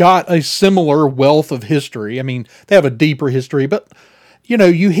got a similar wealth of history. I mean, they have a deeper history, but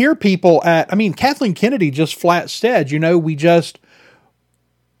you hear people at. I mean, Kathleen Kennedy just flat said,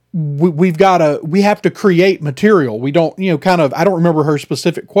 we have to create material. We don't, I don't remember her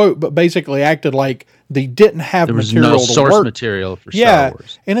specific quote, but basically acted like they didn't have There was material no to source work. material for Yeah. Star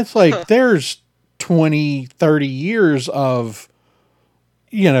Wars. And it's like, there's 20, 30 years of,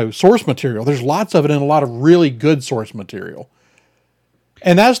 source material. There's lots of it and a lot of really good source material.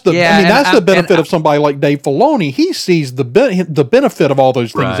 And that's the benefit of somebody like Dave Filoni. He sees the benefit of all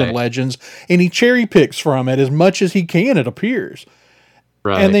those things in Right. Legends, and he cherry picks from it as much as he can, it appears.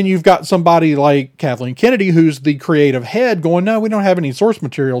 Right. And then you've got somebody like Kathleen Kennedy, who's the creative head, going, no, we don't have any source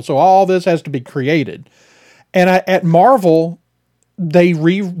material, so all this has to be created. And at Marvel, they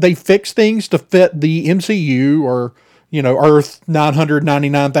fix things to fit the MCU, or Earth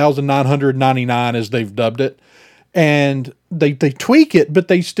 999,999 as they've dubbed it, and they tweak it, but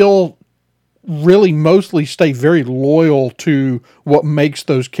they still really mostly stay very loyal to what makes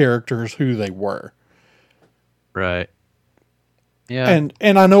those characters who they were. Right. Yeah.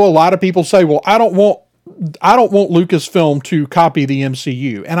 And I know a lot of people say, well, I don't want Lucasfilm to copy the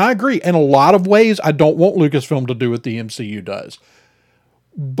MCU. And I agree. In a lot of ways, I don't want Lucasfilm to do what the MCU does.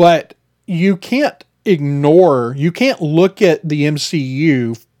 But you can't look at the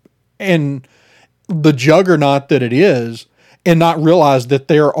MCU and the juggernaut that it is and not realize that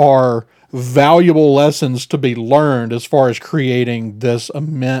there are valuable lessons to be learned as far as creating this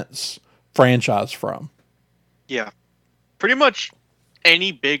immense franchise from. Yeah. Pretty much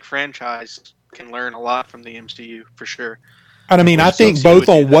any big franchise can learn a lot from the MCU, for sure. And I mean, I think both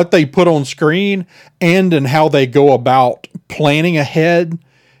on what they put on screen and in how they go about planning ahead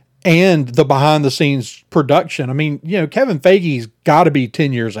and the behind the scenes production. I mean, Kevin Feige's got to be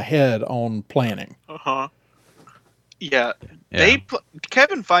 10 years ahead on planning. Uh-huh. Yeah.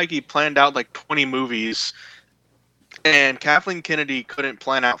 Kevin Feige planned out like 20 movies, and Kathleen Kennedy couldn't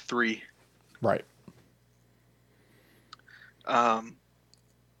plan out 3. Right.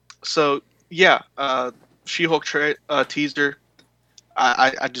 So yeah, She-Hulk teaser.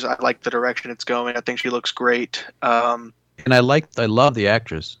 I like the direction it's going. I think she looks great. And I love the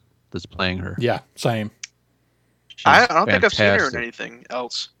actress that's playing her. Yeah, same. I don't think I've seen her in fantastic. anything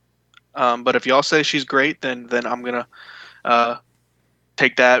else. But if y'all say she's great, then I'm gonna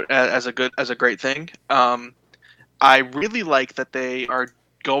take that as a great thing. I really like that they are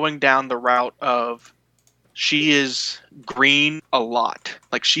going down the route of she is green a lot.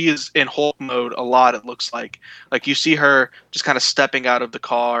 Like, she is in Hulk mode a lot, it looks like. Like, you see her just kind of stepping out of the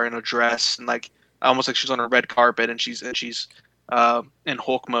car in a dress, and like almost like she's on a red carpet, and she's in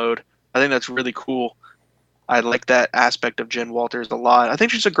Hulk mode. I think that's really cool. I like that aspect of Jen Walters a lot. I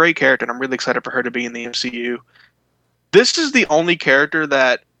think she's a great character, and I'm really excited for her to be in the MCU. This is the only character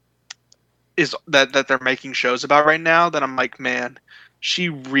that they're making shows about right now that I'm like, man, she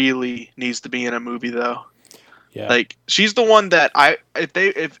really needs to be in a movie, though. Yeah. Like, she's the one that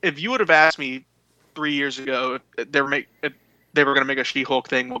if you would have asked me 3 years ago if they were going to make a She-Hulk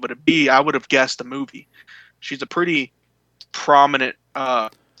thing, what would it be? I would have guessed a movie. She's a pretty prominent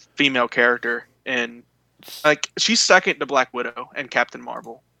female character, and like, she's second to Black Widow and Captain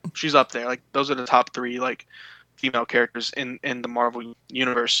Marvel. She's up there. Like, those are the top 3 like female characters in the Marvel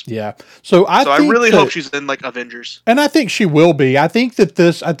universe. Yeah. So I really hope she's in like Avengers. And I think she will be. I think the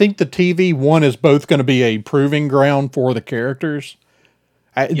TV one is both going to be a proving ground for the characters.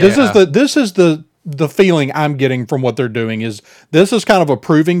 This is the feeling I'm getting from what they're doing is this is kind of a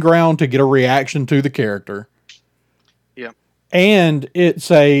proving ground to get a reaction to the character. Yeah. And it's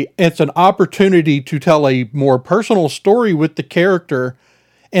an opportunity to tell a more personal story with the character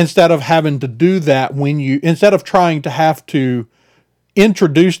instead of having to do that instead of trying to have to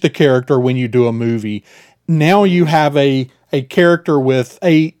introduce the character when you do a movie. Now you have a character with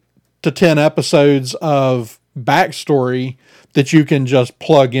 8 to 10 episodes of backstory that you can just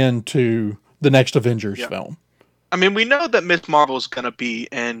plug into the next Avengers film. I mean, we know that Miss Marvel is going to be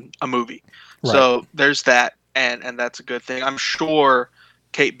in a movie. Right. So there's that, and that's a good thing. I'm sure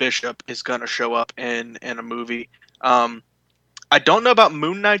Kate Bishop is going to show up in a movie. I don't know about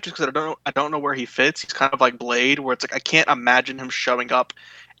Moon Knight just because I don't know where he fits. He's kind of like Blade, where it's like I can't imagine him showing up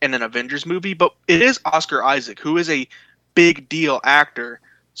in an Avengers movie. But it is Oscar Isaac, who is a big deal actor.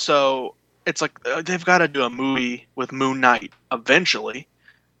 So it's like they've got to do a movie with Moon Knight eventually.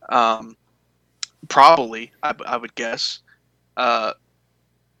 Probably, I would guess. Uh,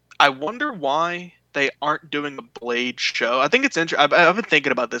 I wonder why they aren't doing a Blade show. I think it's interesting. I've been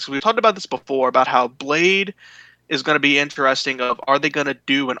thinking about this. We've talked about this before about how Blade is going to be interesting. Of are they going to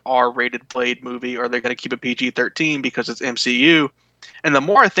do an R-rated Blade movie, or are they going to keep it PG-13 because it's MCU? And the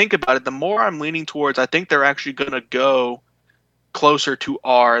more I think about it, the more I'm leaning towards I think they're actually going to go closer to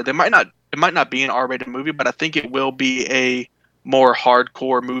R. They might not. It might not be an R-rated movie, but I think it will be a more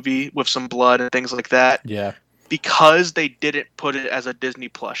hardcore movie with some blood and things like that. Yeah. Because they didn't put it as a Disney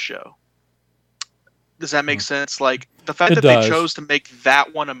Plus show. Does that make sense? Like the fact that they chose to make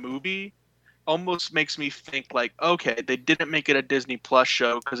that one a movie almost makes me think like, okay, they didn't make it a Disney Plus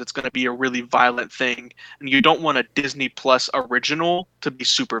show because it's going to be a really violent thing, and you don't want a Disney Plus original to be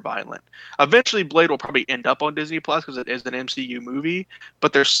super violent. Eventually, Blade will probably end up on Disney Plus because it is an MCU movie.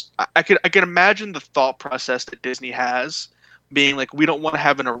 But I can imagine the thought process that Disney has, being like, we don't want to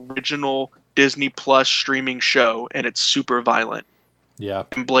have an original Disney Plus streaming show and it's super violent. Yeah,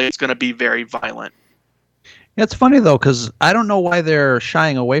 and Blade's going to be very violent. It's funny, though, because I don't know why they're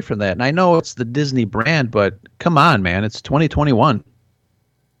shying away from that. And I know it's the Disney brand, but come on, man. It's 2021.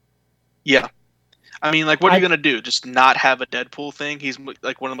 Yeah. I mean, like, what are you going to do? Just not have a Deadpool thing? He's,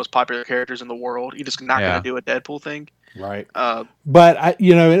 like, one of the most popular characters in the world. You're just not going to do a Deadpool thing? Right. But,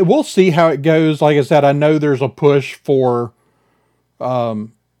 we'll see how it goes. Like I said, I know there's a push for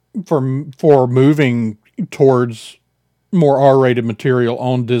moving towards more R-rated material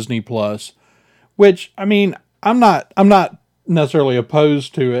on Disney Plus. Which, I mean, I'm not necessarily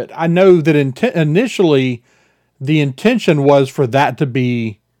opposed to it. I know that initially the intention was for that to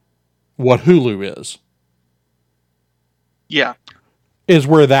be what Hulu is. Yeah. Is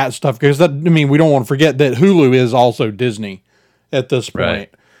where that stuff goes. We don't want to forget that Hulu is also Disney at this point.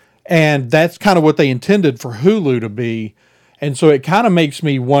 Right. And that's kind of what they intended for Hulu to be. And so it kind of makes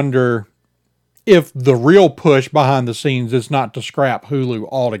me wonder if the real push behind the scenes is not to scrap Hulu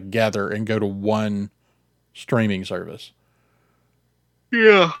altogether and go to one streaming service.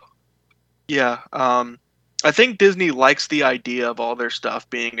 Yeah. Yeah. I think Disney likes the idea of all their stuff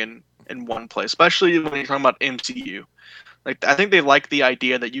being in one place, especially when you're talking about MCU. Like, I think they like the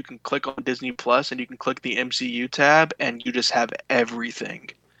idea that you can click on Disney Plus and you can click the MCU tab and you just have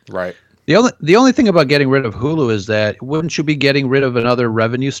everything. Right. The only thing about getting rid of Hulu is that wouldn't you be getting rid of another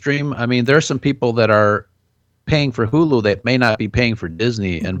revenue stream? I mean, there are some people that are paying for Hulu that may not be paying for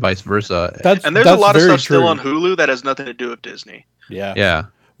Disney and vice versa. And there's a lot of stuff still on Hulu that has nothing to do with Disney. Yeah. Yeah.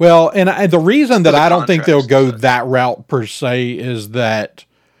 Well, and the reason that I don't think they'll go that route per se is that,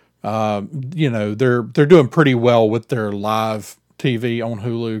 they're doing pretty well with their live TV on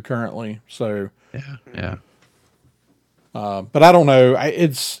Hulu currently. So yeah. But I don't know.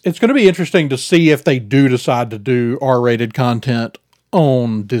 It's going to be interesting to see if they do decide to do R-rated content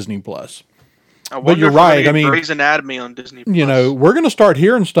on Disney Plus. But you're right. I mean, Grey's Anatomy on Disney Plus. We're going to start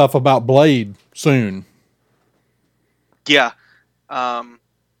hearing stuff about Blade soon. Yeah.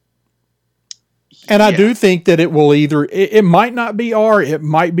 And I do think that it will it might not be R, it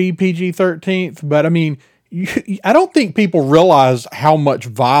might be PG-13, but I mean, I don't think people realize how much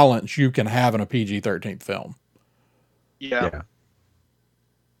violence you can have in a PG-13 film. Yeah.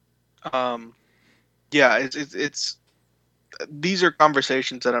 It's these are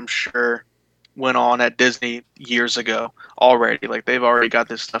conversations that I'm sure went on at Disney years ago already. Like, they've already got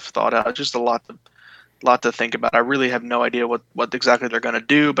this stuff thought out. It's just a lot to think about. I really have no idea what exactly they're going to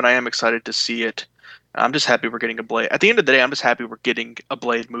do, but I am excited to see it. I'm just happy we're getting a Blade. At the end of the day, I'm just happy we're getting a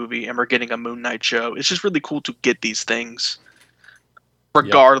Blade movie and we're getting a Moon Knight show. It's just really cool to get these things.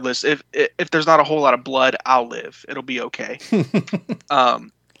 Regardless, if there's not a whole lot of blood, I'll live. It'll be okay.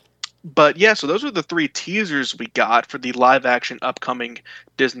 But yeah, so those are the 3 teasers we got for the live action upcoming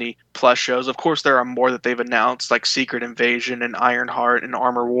Disney Plus shows. Of course, there are more that they've announced, like Secret Invasion and Ironheart and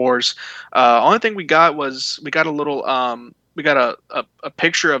Armor Wars. Only thing we got was we got a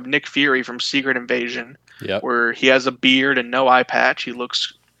picture of Nick Fury from Secret Invasion, where he has a beard and no eye patch.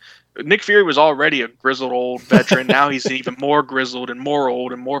 Nick Fury was already a grizzled old veteran. Now he's even more grizzled and more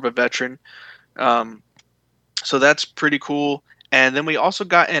old and more of a veteran. So that's pretty cool. And then we also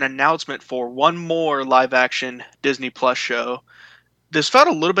got an announcement for one more live-action Disney Plus show. This felt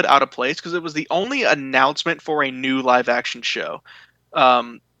a little bit out of place because it was the only announcement for a new live-action show,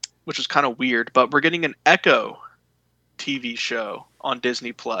 which was kind of weird. But we're getting an Echo TV show on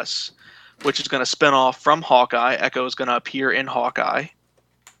Disney Plus, which is going to spin off from Hawkeye. Echo is going to appear in Hawkeye,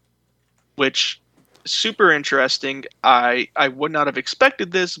 which is super interesting. I would not have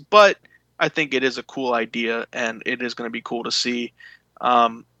expected this, but I think it is a cool idea, and it is going to be cool to see.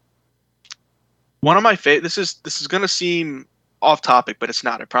 One of my favorite. This is gonna seem off topic, but it's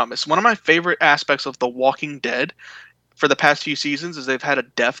not. I promise. One of my favorite aspects of The Walking Dead for the past few seasons is they've had a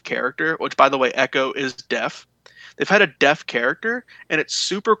deaf character, which, by the way, Echo is deaf. They've had a deaf character, and it's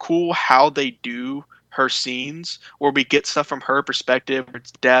super cool how they do her scenes, where we get stuff from her perspective. Where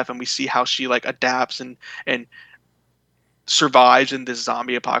it's deaf, and we see how she like adapts and survives in this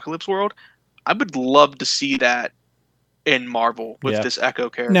zombie apocalypse world. I would love to see that in Marvel with this Echo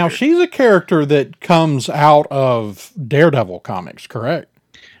character. Now, she's a character that comes out of Daredevil comics, correct?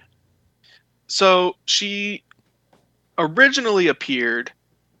 So she originally appeared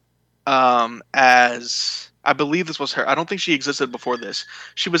as, I believe this was her. I don't think she existed before this.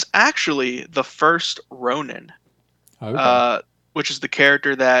 She was actually the first Ronin, which is the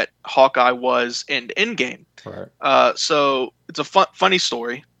character that Hawkeye was in Endgame. Right. So it's a funny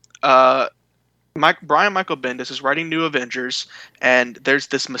story. Brian Michael Bendis is writing New Avengers, and there's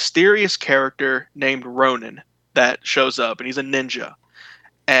this mysterious character named Ronin that shows up, and he's a ninja.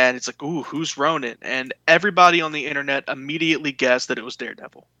 And it's like, ooh, who's Ronin? And everybody on the internet immediately guessed that it was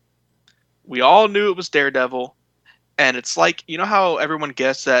Daredevil. We all knew it was Daredevil, and it's like, you know how everyone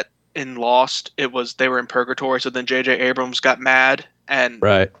guessed that in Lost they were in purgatory, so then J.J. Abrams got mad and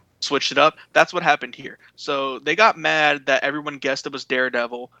switched it up. That's what happened here. So they got mad that everyone guessed it was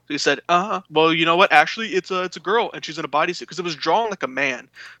Daredevil. So he said, well, you know what? Actually, it's a girl, and she's in a bodysuit, because it was drawn like a man.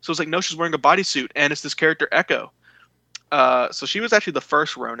 So it's like, no, she's wearing a bodysuit, and it's this character Echo. So she was actually the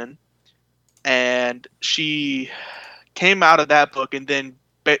first Ronin, and she came out of that book and then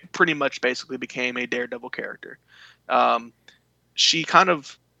pretty much basically became a Daredevil character. She's kind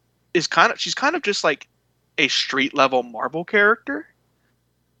of just like a street level Marvel character.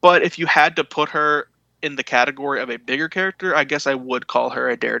 But if you had to put her in the category of a bigger character, I guess I would call her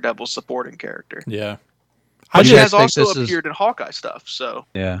a Daredevil supporting character. Yeah. She has also appeared in Hawkeye stuff. So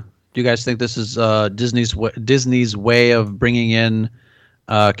yeah. Do you guys think this is Disney's way of bringing in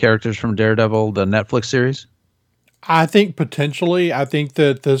characters from Daredevil, the Netflix series? I think potentially. I think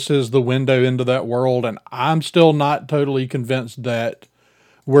that this is the window into that world, and I'm still not totally convinced that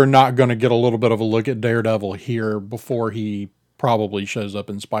we're not going to get a little bit of a look at Daredevil here before he probably shows up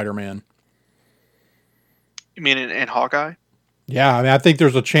in Spider-Man. You mean in Hawkeye? Yeah, I mean, I think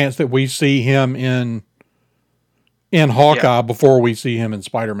there's a chance that we see him in Hawkeye before we see him in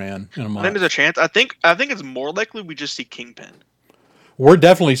Spider-Man in a month. I think there's a chance. I think it's more likely we just see Kingpin. We're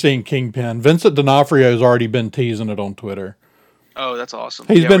definitely seeing Kingpin. Vincent D'Onofrio's already been teasing it on Twitter. Oh, that's awesome.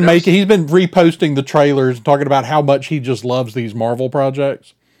 He's been reposting the trailers and talking about how much he just loves these Marvel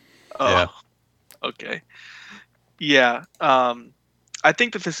projects. Oh, yeah. Okay. Yeah. I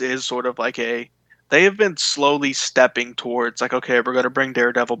think that this is sort of like they have been slowly stepping towards like, okay, we're going to bring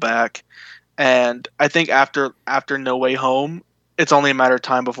Daredevil back. And I think after No Way Home, it's only a matter of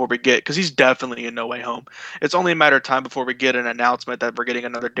time before we get, because he's definitely in No Way Home. It's only a matter of time before we get an announcement that we're getting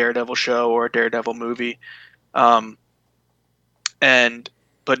another Daredevil show or a Daredevil movie. But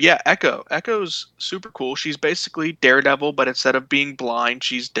yeah, Echo's super cool. She's basically Daredevil, but instead of being blind,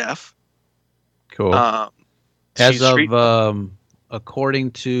 she's deaf. Cool.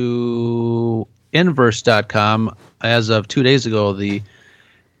 According to Inverse.com, as of 2 days ago, the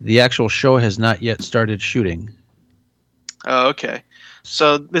actual show has not yet started shooting. Oh, okay.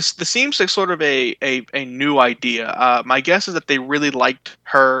 So this seems like sort of a new idea. My guess is that they really liked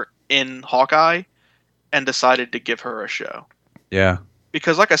her in Hawkeye and decided to give her a show. Yeah.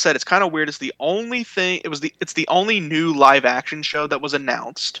 Because like I said, it's kind of weird. It's the only thing. It's the only new live action show that was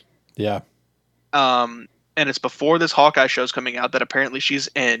announced. Yeah. And it's before this Hawkeye show's coming out that apparently she's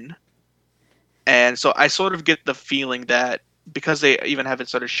in. And so I sort of get the feeling that because they even haven't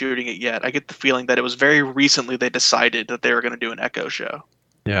started shooting it yet, I get the feeling that it was very recently they decided that they were going to do an Echo show.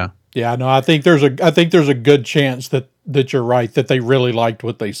 Yeah. Yeah, no, I think there's a good chance that you're right, that they really liked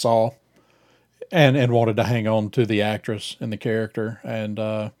what they saw and wanted to hang on to the actress and the character. And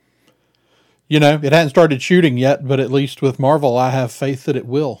it hadn't started shooting yet, but at least with Marvel, I have faith that it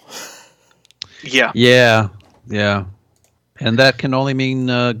will. Yeah. Yeah. Yeah. And that can only mean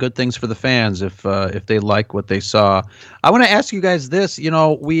good things for the fans if they like what they saw. I want to ask you guys this.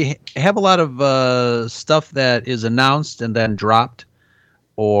 We have a lot of stuff that is announced and then dropped,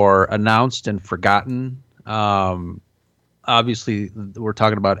 or announced and forgotten. Obviously, we're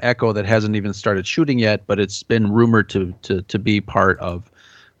talking about Echo that hasn't even started shooting yet, but it's been rumored to be part of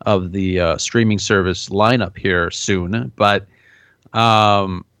the streaming service lineup here soon. But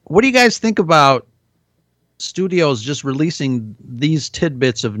what do you guys think about studios just releasing these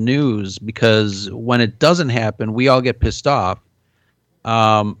tidbits of news? Because when it doesn't happen, we all get pissed off.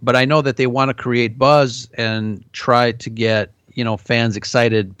 But I know that they want to create buzz and try to get fans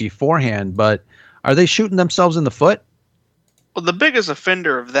excited beforehand. But Are they shooting themselves in the foot? Well, the biggest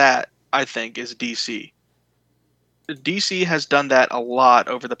offender of that, I think, is DC. DC has done that a lot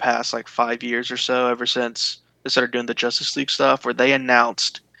over the past like 5 years or so, ever since they started doing the Justice League stuff, where they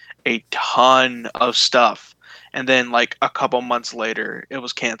announced a ton of stuff, and then like a couple months later, it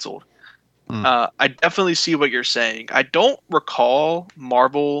was canceled. Hmm. I definitely see what you're saying. I don't recall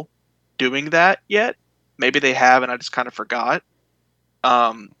Marvel doing that yet. Maybe they have, and I just kind of forgot.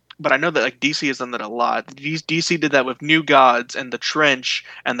 But I know that like DC has done that a lot. DC did that with New Gods and the Trench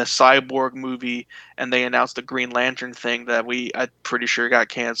and the Cyborg movie, and they announced the Green Lantern thing that I'm pretty sure got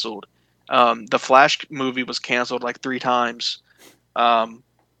canceled. The Flash movie was canceled like 3 times.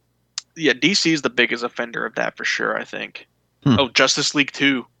 Yeah, DC is the biggest offender of that for sure, I think. Hmm. Oh, Justice League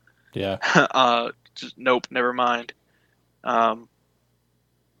 2. Yeah. Nope, never mind.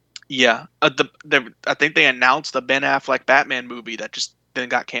 Yeah, I think they announced the Ben Affleck Batman movie that just then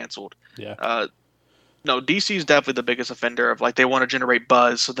got canceled. Yeah. No, DC is definitely the biggest offender of like they want to generate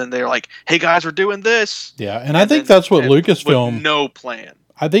buzz, so then they're like, "Hey guys, we're doing this." Yeah. And I think that's what Lucasfilm. With no plan.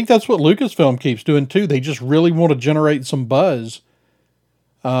 I think that's what Lucasfilm keeps doing too. They just really want to generate some buzz.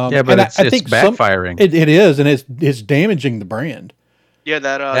 Yeah, but it's backfiring. It is, and it's damaging the brand. Yeah,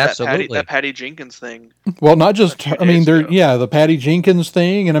 Absolutely. that Patty Jenkins thing. Well, not just A few days ago. the Patty Jenkins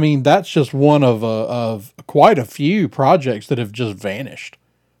thing, and I mean that's just one of quite a few projects that have just vanished.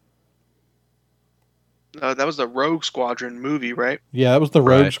 That was the Rogue Squadron movie, right? Yeah, that was the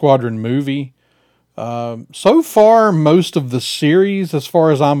Rogue Right. Squadron movie. So far, most of the series, as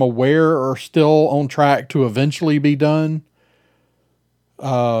far as I'm aware, are still on track to eventually be done.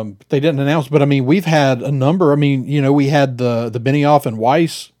 They didn't announce, but I mean, we've had a number. I mean, we had the Benioff and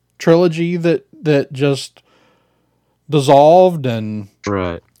Weiss trilogy that just dissolved, and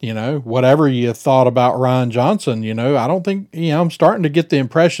Right. whatever you thought about Ryan Johnson, I don't think I'm starting to get the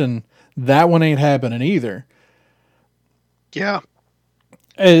impression that one ain't happening either. Yeah.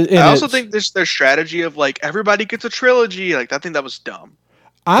 And I also think their strategy of like everybody gets a trilogy, like I think that was dumb.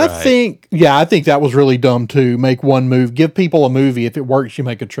 I Right. think that was really dumb too. Make one move, give people a movie. If it works, you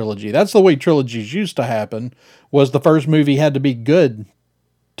make a trilogy. That's the way trilogies used to happen. Was the first movie had to be good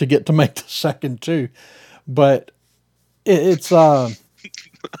to get to make the second too. But it's I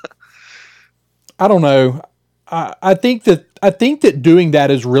don't know. I think that doing that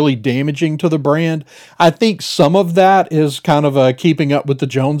is really damaging to the brand. I think some of that is kind of a keeping up with the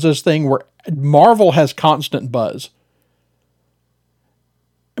Joneses thing, where Marvel has constant buzz.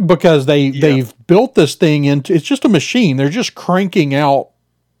 Because they've built this thing into, it's just a machine. They're just cranking out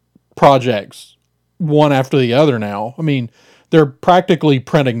projects one after the other now. I mean, they're practically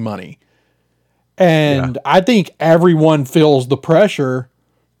printing money. And I think everyone feels the pressure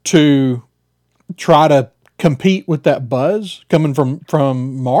to try to compete with that buzz coming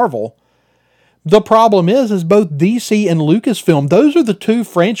from Marvel. The problem is both DC and Lucasfilm, those are the two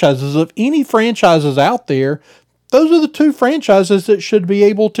franchises. Of any franchises out there, those are the two franchises that should be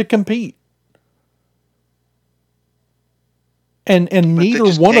able to compete. And But neither they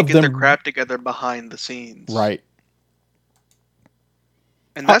just one can't of get them, their crap together behind the scenes. right?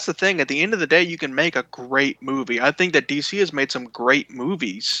 And that's the thing. At the end of the day, you can make a great movie. I think that DC has made some great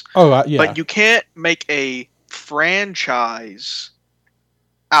movies. Oh, yeah. But you can't make a franchise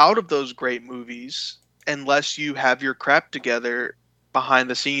out of those great movies unless you have your crap together behind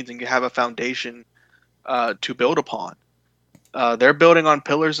the scenes and you have a foundation to build upon. They're building on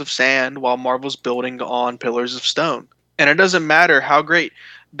pillars of sand while Marvel's building on pillars of stone. And it doesn't matter how great.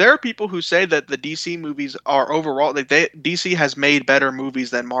 There are people who say that the DC movies are overall, like DC has made better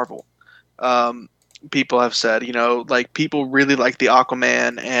movies than Marvel. People have said, like people really like the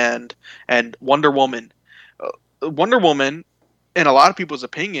Aquaman and Wonder Woman. Wonder Woman, in a lot of people's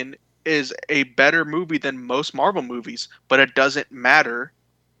opinion, is a better movie than most Marvel movies, but it doesn't matter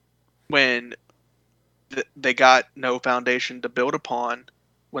when they got no foundation to build upon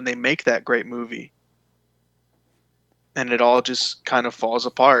when they make that great movie. And it all just kind of falls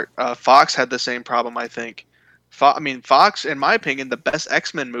apart. Fox had the same problem, I think. Fox, in my opinion, the best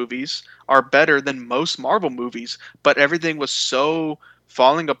X-Men movies are better than most Marvel movies, but everything was so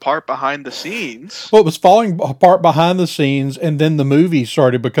falling apart behind the scenes. Well, it was falling apart behind the scenes, and then the movie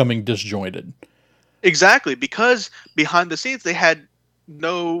started becoming disjointed. Exactly, because behind the scenes they had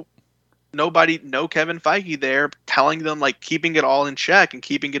no Kevin Feige there telling them, like, keeping it all in check and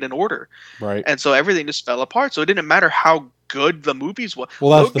keeping it in order. Right. And so everything just fell apart. So it didn't matter how good the movies were.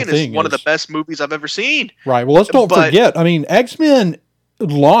 Well, that's Logan the thing is one of the best movies I've ever seen. Right. Well, let's don't forget. I mean, X-Men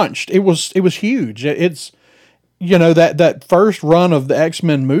launched. It was huge. It's that first run of the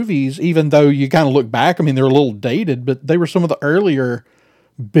X-Men movies. Even though you kind of look back, I mean, they're a little dated, but they were some of the earlier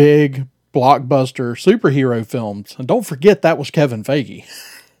big blockbuster superhero films. And don't forget that was Kevin Feige.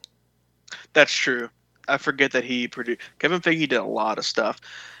 That's true. I forget that he produced. Kevin Feige did a lot of stuff.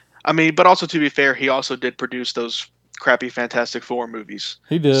 I mean, but also to be fair, he also did produce those crappy Fantastic Four movies.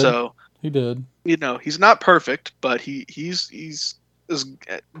 He did. So he did. You know, he's not perfect, but he's is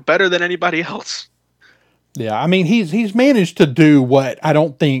better than anybody else. Yeah, I mean, he's managed to do what I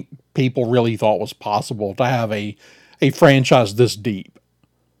don't think people really thought was possible, to have a franchise this deep.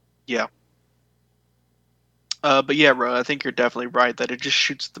 Yeah. But yeah, bro, I think you're definitely right that it just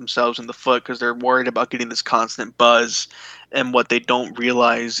shoots themselves in the foot because they're worried about getting this constant buzz, and what they don't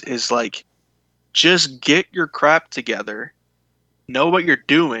realize is like, just get your crap together, know what you're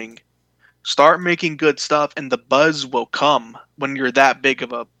doing, start making good stuff, and the buzz will come when you're that big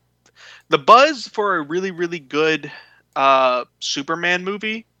of a. The buzz for a really, really good Superman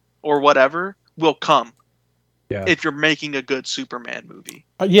movie or whatever will come. Yeah. If you're making a good Superman movie.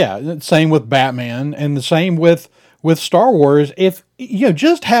 Yeah, same with Batman, and the same with Star Wars. If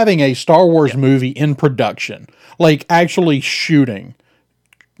just having a Star Wars movie in production, like actually shooting,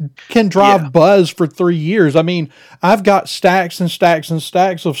 can drive buzz for 3 years. I mean, I've got stacks and stacks and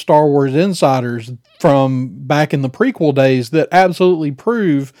stacks of Star Wars insiders from back in the prequel days that absolutely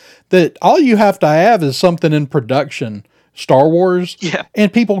prove that all you have to have is something in production, Star Wars,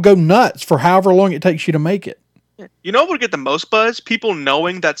 and people go nuts for however long it takes you to make it. You know what would get the most buzz? People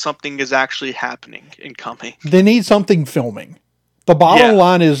knowing that something is actually happening and coming. They need something filming. The bottom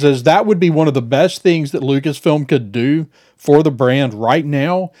line is that would be one of the best things that Lucasfilm could do for the brand right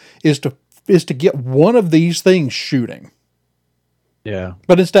now is to get one of these things shooting. Yeah.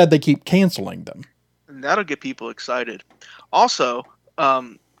 But instead they keep canceling them. And that'll get people excited. Also,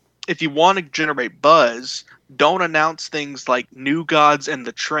 if you want to generate buzz, don't announce things like New Gods and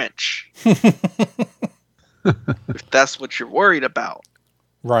the Trench. If that's what you're worried about.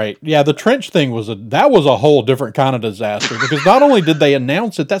 Right. Yeah, the trench thing was a whole different kind of disaster because not only did they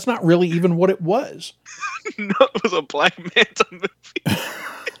announce it, that's not really even what it was. No, it was a Black Manta movie.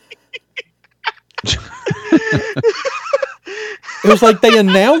 It was like they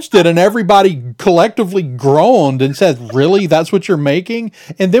announced it and everybody collectively groaned and said, "Really? That's what you're making?"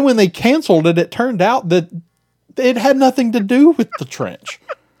 And then when they canceled it, it turned out that it had nothing to do with the trench.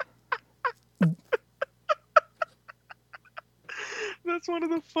 That's one of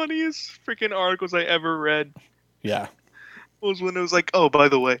the funniest freaking articles I ever read. Yeah. Was when it was like, oh, by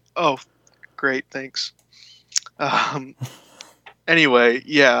the way. Oh, great, thanks. Anyway,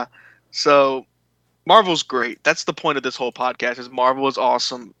 yeah. So, Marvel's great. That's the point of this whole podcast, is Marvel is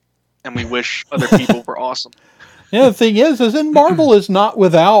awesome, and we wish other people were awesome. Yeah, the thing is in Marvel is not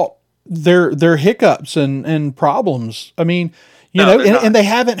without their hiccups and problems. I mean, and they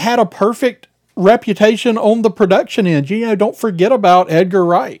haven't had a perfect reputation on the production end. Don't forget about Edgar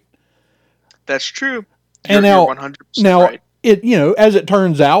Wright. That's true. You're 100% right. It as it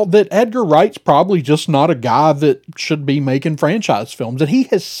turns out that Edgar Wright's probably just not a guy that should be making franchise films, and he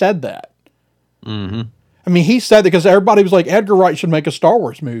has said that. Mm-hmm. I mean, he said that because everybody was like, Edgar Wright should make a Star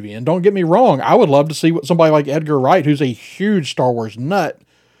Wars movie, and don't get me wrong, I would love to see what somebody like Edgar Wright, who's a huge Star Wars nut,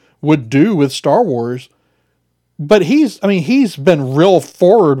 would do with Star Wars. But he's been real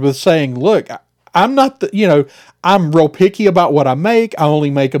forward with saying, look, I'm not I'm real picky about what I make. I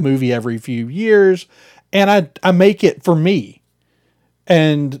only make a movie every few years, and I make it for me.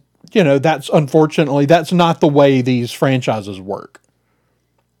 And, that's unfortunately, that's not the way these franchises work.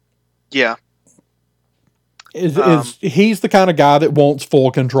 Yeah. He's the kind of guy that wants full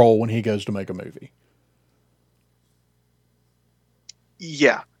control when he goes to make a movie.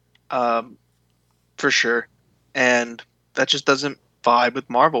 Yeah. For sure. And that just doesn't vibe with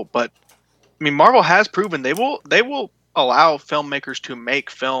Marvel. But I mean, Marvel has proven they will allow filmmakers to make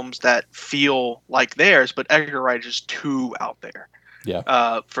films that feel like theirs, but Edgar Wright is too out there.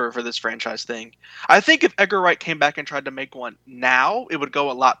 Yeah. For this franchise thing. I think if Edgar Wright came back and tried to make one now, it would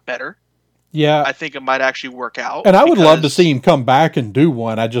go a lot better. Yeah. I think it might actually work out. And I would love to see him come back and do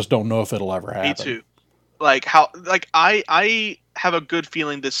one. I just don't know if it'll ever happen. Me too. I have a good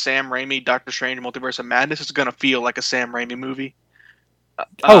feeling this Sam Raimi Doctor Strange Multiverse of Madness is going to feel like a Sam Raimi movie.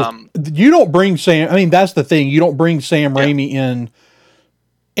 You don't bring Sam. I mean, that's the thing. You don't bring Sam Raimi in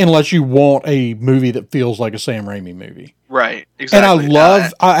unless you want a movie that feels like a Sam Raimi movie. Right. Exactly.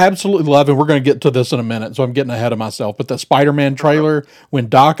 And I absolutely love, and we're going to get to this in a minute, so I'm getting ahead of myself, but the Spider-Man trailer, when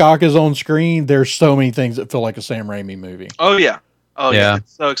Doc Ock is on screen, there's so many things that feel like a Sam Raimi movie. Oh, yeah. Oh, yeah.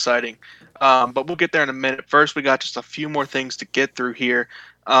 It's so exciting. But we'll get there in a minute. First, we got just a few more things to get through here.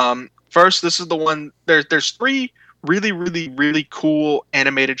 First, this is the one. There's 3 really, really, really cool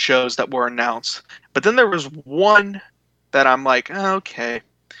animated shows that were announced. But then there was one that I'm like, okay.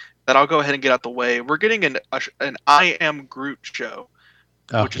 that I'll go ahead and get out the way. We're getting an I Am Groot show,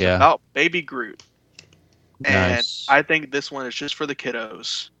 Oh which is yeah, about Baby Groot, and nice. I think this one is just for the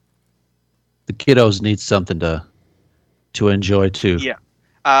kiddos. The kiddos need something to enjoy too. Yeah,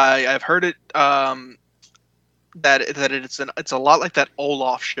 I've heard it. That it's a lot like that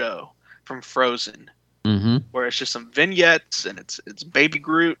Olaf show from Frozen, Mm-hmm. where it's just some vignettes and it's Baby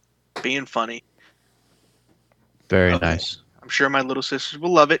Groot being funny. Very Okay, nice. I'm sure my little sisters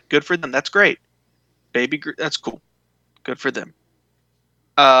will love it. Good for them. That's great. Baby Groot. That's cool. Good for them.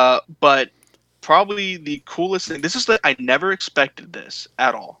 But probably the coolest thing. This is I never expected this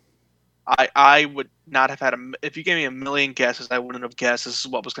at all. I would not have had if you gave me a million guesses, I wouldn't have guessed this is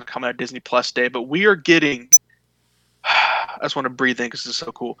what was going to come out of Disney Plus Day. But we are getting. I just want to breathe in because this is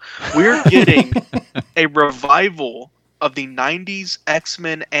so cool. We're getting a revival of the '90s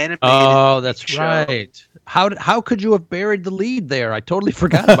X-Men animated Oh, that's show. right. How could you have buried the lead there? I totally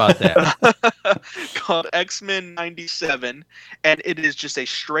forgot about that. Called X-Men '97, and it is just a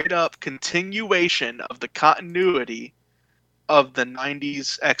straight up continuation of the continuity of the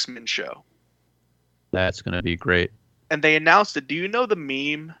 '90s X-Men show. That's gonna be great. And they announced it. Do you know the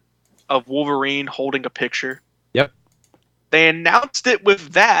meme of Wolverine holding a picture? Yep. They announced it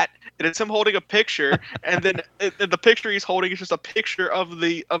with that, and it's him holding a picture, and then the picture he's holding is just a picture of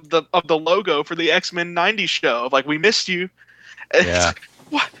the logo for the X-Men '90s show. Of like, we missed you. And Yeah. it's like,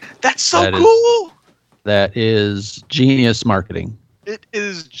 what? That's so That is- cool. That is genius marketing. It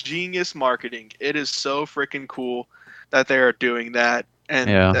is genius marketing. It is so freaking cool that they are doing that, and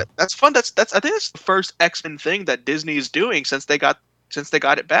Yeah. that's fun. That's I think that's the first X-Men thing that Disney is doing since they got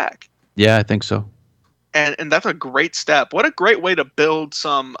it back. Yeah, I think so. And that's a great step. What a great way to build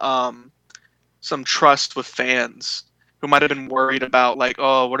some trust with fans who might have been worried about like,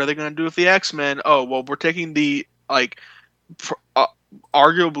 oh, what are they going to do with the X-Men? Oh, well, we're taking the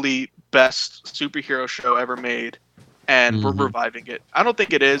arguably best superhero show ever made, and we're Mhm. reviving it. I don't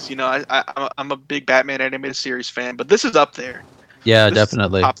think it is. You know, I'm a big Batman animated series fan, but this is up there. Yeah, This is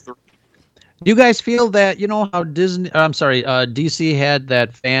definitely. top 3. Do you guys feel that how DC had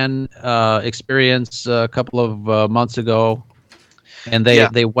that fan experience a couple of months ago, and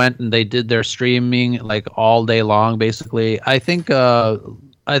they went and they did their streaming like all day long, basically. I think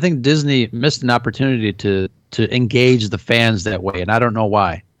Disney missed an opportunity to engage the fans that way, and I don't know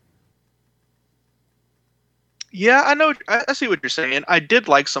why. Yeah, I know. I see what you're saying. I did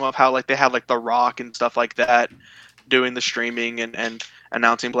like some of how like they had like The Rock and stuff like that doing the streaming and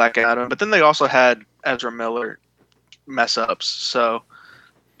announcing Black Adam, but then they also had Ezra Miller mess ups, so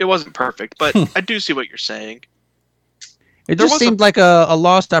it wasn't perfect. But I do see what you're saying. It There just was a- seemed like a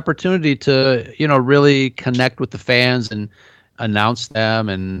lost opportunity to really connect with the fans and announce them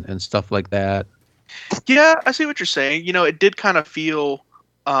and stuff like that. Yeah, I see what you're saying. You know, it did kind of feel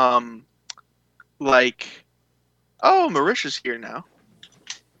like, oh, Marisha's here now.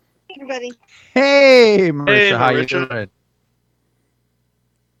 Everybody. Hey, Marisha, Hey, how you Marisha. doing?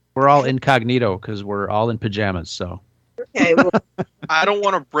 We're all incognito because we're all in pajamas. So Okay, well, I don't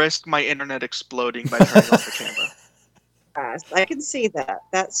want to risk my internet exploding by turning off the camera. guys, I can see that.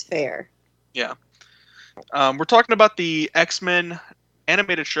 That's fair. We're talking about the X-Men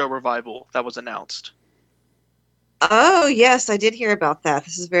animated show revival that was announced. Oh, yes, I did hear about that.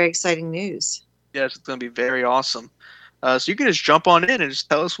 This is very exciting news. Yes, it's going to be very awesome. So you can just jump on in and just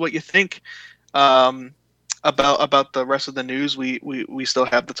tell us what you think about the rest of the news we still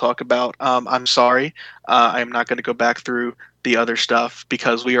have to talk about. I'm sorry, I'm not going to go back through the other stuff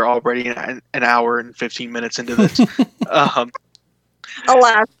because we are already an hour and 15 minutes into this.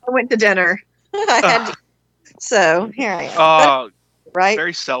 Alas, I went to dinner. I had to, so here I am. Oh, Right?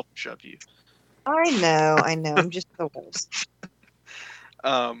 very selfish of you. I know. I'm just the worst.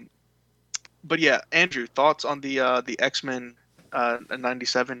 But yeah, Andrew, thoughts on the X-Men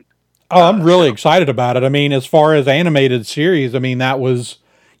 97? Oh, I'm really show? excited about it. I mean, as far as animated series, I mean, that was,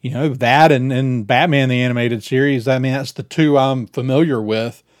 that and Batman, the animated series. I mean, that's the two I'm familiar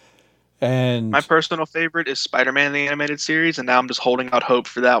with. And My personal favorite is Spider-Man the animated series, and now I'm just holding out hope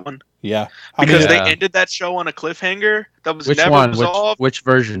for that one yeah, because Yeah. they ended that show on a cliffhanger that was which never one? resolved. Which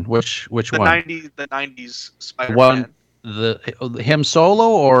version? Which the one? the '90s Spider-Man. One him solo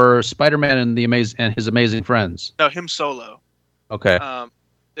or Spider-Man and his amazing friends? No, him solo. Okay.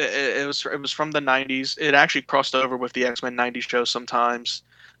 It was from the '90s. It actually crossed over with the X-Men '90s show sometimes.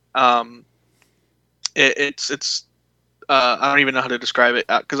 It's I don't even know how to describe it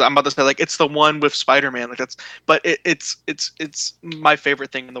because I'm about to say like it's the one with Spider-Man, like that's, but it's my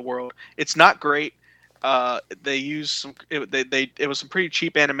favorite thing in the world. It's not great. They use some. It was some pretty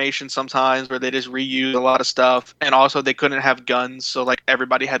cheap animation sometimes where they just reused a lot of stuff, and also they couldn't have guns, so like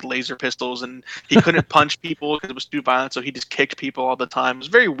everybody had laser pistols, and he couldn't punch people because it was too violent, so he just kicked people all the time. It was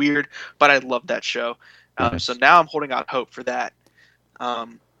very weird, but I loved that show. So Nice. now I'm holding out hope for that.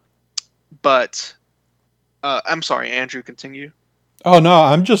 But I'm sorry, Andrew. Continue. Oh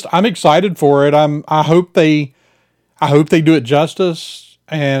no, I'm excited for it. I hope they do it justice.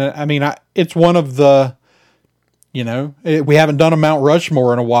 And I mean, it's one of the, we haven't done a Mount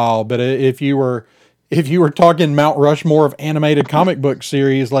Rushmore in a while, but if you were talking Mount Rushmore of animated comic book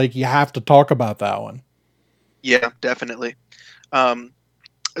series, like you have to talk about that one. Yeah, definitely.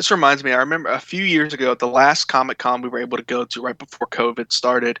 This reminds me, I remember a few years ago at the last Comic Con we were able to go to right before COVID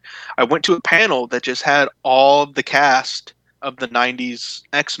started, I went to a panel that just had all of the cast of the 90s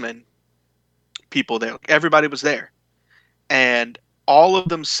X-Men people there. Everybody was there. And all of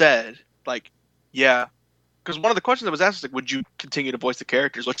them said, like, yeah. Because one of the questions that was asked was, like, would you continue to voice the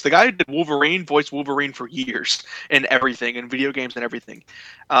characters? Like, the guy who did Wolverine voiced Wolverine for years and everything, and video games and everything.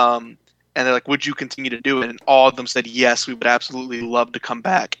 And they're like, would you continue to do it? And all of them said, yes, we would absolutely love to come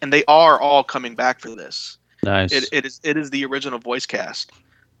back. And they are all coming back for this. Nice. It is the original voice cast.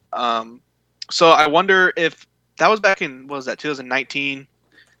 So I wonder if that was back in, what was that, 2019?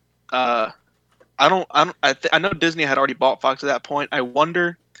 I know Disney had already bought Fox at that point. I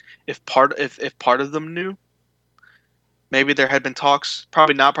wonder if part of them knew. Maybe there had been talks,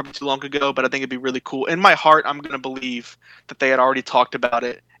 probably not, probably too long ago, but I think it'd be really cool. In my heart, I'm going to believe that they had already talked about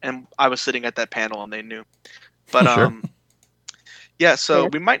it, and I was sitting at that panel and they knew. But Sure. yeah, so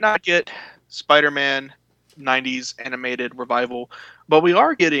we might not get Spider-Man 90s animated revival, but we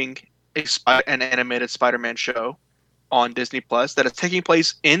are getting an animated Spider-Man show on Disney Plus that is taking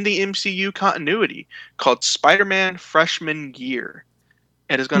place in the MCU continuity called Spider-Man Freshman Year.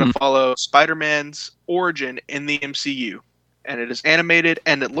 It is going to follow Spider-Man's origin in the MCU, and it is animated,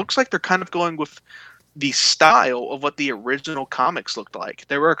 and it looks like they're kind of going with the style of what the original comics looked like.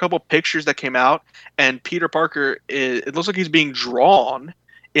 There were a couple pictures that came out, and Peter Parker, it looks like he's being drawn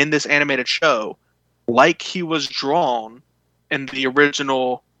in this animated show like he was drawn in the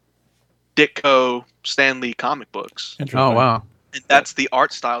original Ditko Stan Lee comic books. Oh, wow. And that's the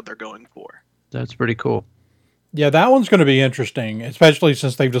art style they're going for. That's pretty cool. Yeah, that one's going to be interesting, especially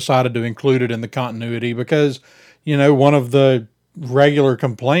since they've decided to include it in the continuity because, one of the regular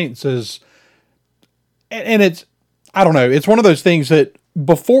complaints is, and it's, I don't know, it's one of those things that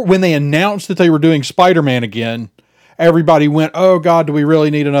before, when they announced that they were doing Spider-Man again, everybody went, oh God, do we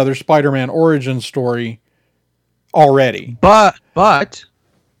really need another Spider-Man origin story already? But I've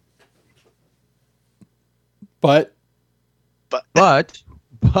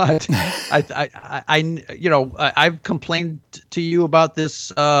complained to you about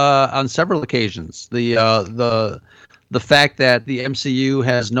this on several occasions. The fact that the MCU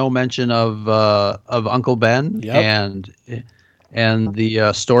has no mention of Uncle Ben. Yep. and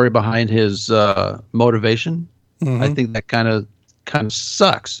the story behind his motivation. Mm-hmm. I think that kind of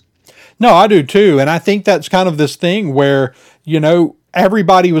sucks. No, I do too, and I think that's kind of this thing where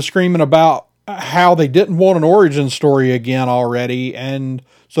everybody was screaming about how they didn't want an origin story again already, and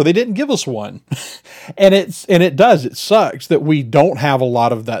so they didn't give us one. and it sucks that we don't have a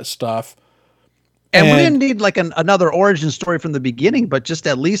lot of that stuff. And we didn't need like another origin story from the beginning, but just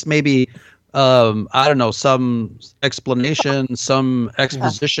at least maybe I don't know, some explanation, some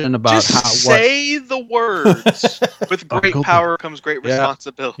exposition about just say the words. With great power comes great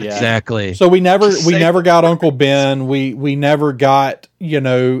responsibility. Yeah. Exactly. So we never got Uncle Ben. We never got,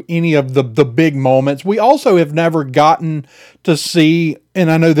 any of the big moments. We also have never gotten to see,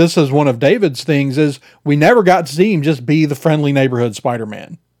 and I know this is one of David's things, is we never got to see him just be the friendly neighborhood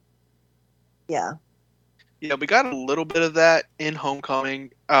Spider-Man. Yeah. Yeah, we got a little bit of that in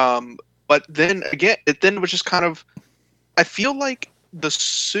Homecoming. But then again, it then was just kind of, I feel like the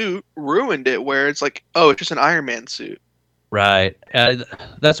suit ruined it where it's like, oh, it's just an Iron Man suit. Right.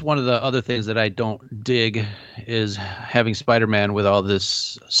 That's one of the other things that I don't dig is having Spider-Man with all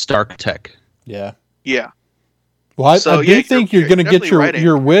this Stark tech. Yeah. Yeah. Well, I do think you're going to get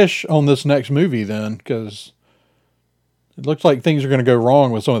your wish on this next movie then, because it looks like things are going to go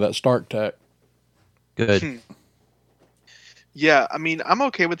wrong with some of that Stark tech. Good. Yeah, I mean, I'm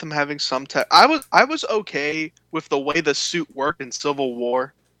okay with them having some tech. I was okay with the way the suit worked in Civil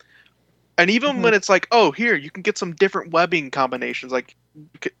War. And even when it's like, oh, here, you can get some different webbing combinations. Like,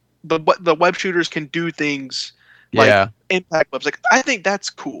 the web shooters can do things like impact webs. Like, I think that's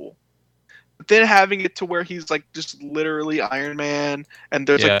cool. But then having it to where he's, like, just literally Iron Man, and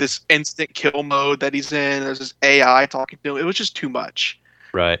there's, like, this instant kill mode that he's in, there's this AI talking to him. It was just too much.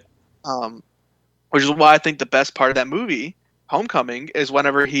 Right. which is why I think the best part of that movie, Homecoming, is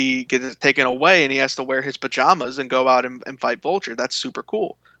whenever he gets taken away and he has to wear his pajamas and go out and fight Vulture. That's super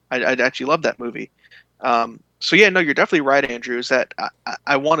cool. I actually love that movie. So yeah, no, you're definitely right, Andrew. Is that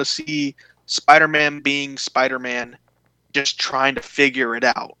I want to see Spider-Man being Spider-Man, just trying to figure it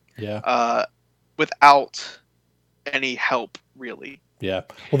out. Yeah. Without any help, really. Yeah.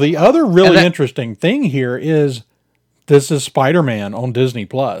 Well, the other really interesting thing here is this is Spider-Man on Disney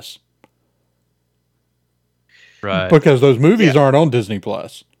Plus. Right. Because those movies aren't on Disney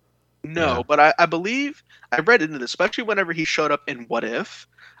Plus. No, but I believe I read into this, especially whenever he showed up in What If.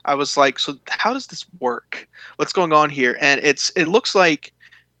 I was like, so how does this work? What's going on here? And it looks like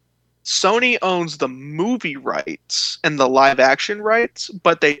Sony owns the movie rights and the live action rights,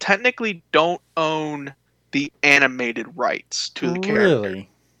 but they technically don't own the animated rights to the character. Really?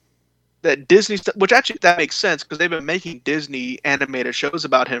 That Disney, which actually that makes sense because they've been making Disney animated shows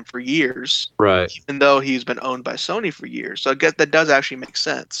about him for years, Right. even though he's been owned by Sony for years. So I guess that does actually make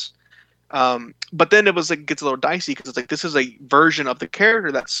sense. But then it gets a little dicey because it's like this is a version of the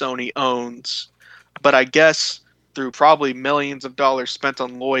character that Sony owns, but I guess through probably millions of dollars spent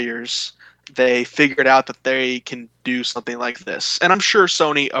on lawyers, they figured out that they can do something like this. And I'm sure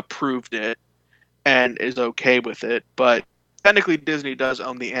Sony approved it and is okay with it, but technically Disney does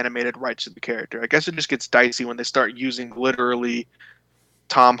own the animated rights to the character. I guess it just gets dicey when they start using literally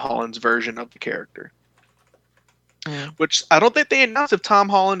Tom Holland's version of the character. Which I don't think they announced if Tom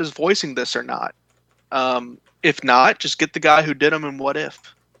Holland is voicing this or not. If not, just get the guy who did him in What If.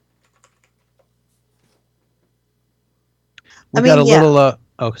 We got a little.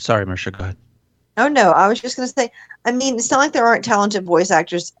 Oh, sorry, Marsha. Go ahead. Oh no, I was just going to say. I mean, it's not like there aren't talented voice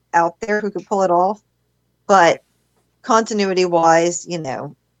actors out there who could pull it off, but continuity-wise, you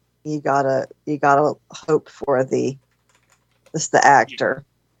gotta hope for the actor.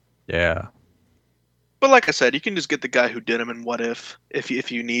 Yeah. But like I said, you can just get the guy who did him in What If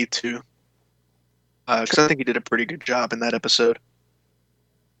you need to. Because I think he did a pretty good job in that episode.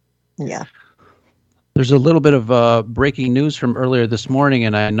 Yeah. There's a little bit of breaking news from earlier this morning,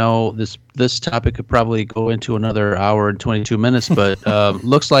 and I know this topic could probably go into another hour and 22 minutes, but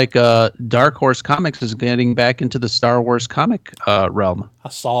looks like Dark Horse Comics is getting back into the Star Wars comic realm. I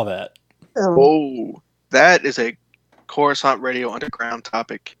saw that. Oh, that is a Coruscant Radio Underground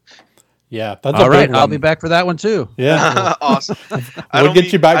topic. Yeah, that's all right. big I'll one. be back for that one too. Yeah, awesome. We'll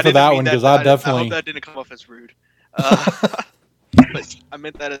get you back for that one because I definitely. I hope that didn't come off as rude. But I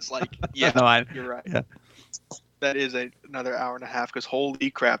meant that as like, yeah, No, you're right. Yeah. That is another hour and a half because holy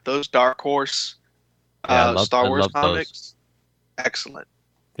crap, those Dark Horse I Star Wars love comics, excellent.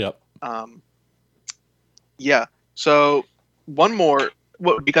 Yep. Yeah. So one more.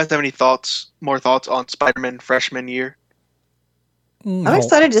 What do you guys have any more thoughts on Spider-Man freshman year? I'm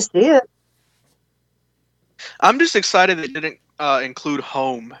excited to see it. I'm just excited they didn't include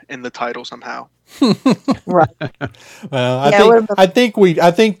home in the title somehow. Right. Well, I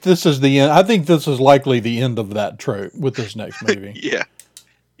think this is the end. I think this is likely the end of that trope with this next movie.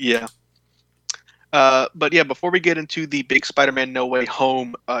 Yeah. But yeah, before we get into the big Spider-Man No Way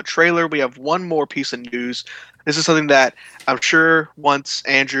Home trailer, we have one more piece of news. This is something that I'm sure once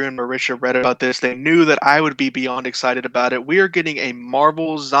Andrew and Marisha read about this, they knew that I would be beyond excited about it. We are getting a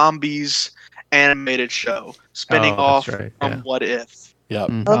Marvel Zombies animated show spinning off from What If. Yep.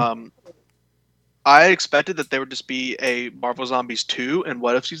 I expected that there would just be a Marvel Zombies 2 and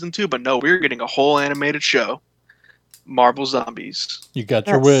What If Season 2, but no, we're getting a whole animated show. Marvel Zombies. You got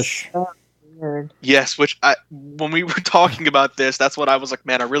your wish. So weird. Yes, when we were talking about this, that's what I was like,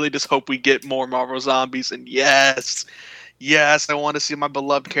 man, I really just hope we get more Marvel Zombies. And yes, I want to see my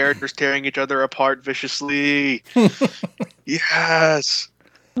beloved characters tearing each other apart viciously. Yes.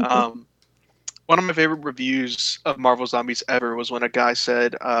 One of my favorite reviews of Marvel Zombies ever was when a guy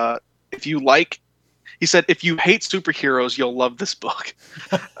said, if you hate superheroes, you'll love this book.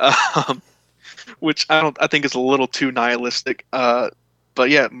 Which I think is a little too nihilistic. But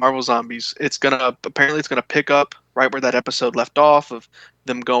yeah, Marvel Zombies. It's gonna pick up right where that episode left off of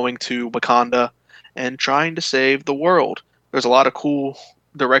them going to Wakanda and trying to save the world. There's a lot of cool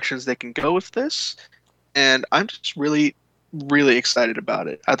directions they can go with this, and I'm just really, really excited about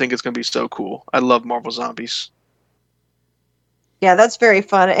it. I think it's gonna be so cool. I love Marvel Zombies. Yeah, that's very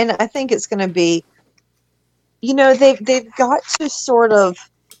fun, and I think it's going to be. They've got to sort of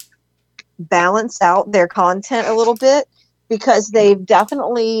balance out their content a little bit because they've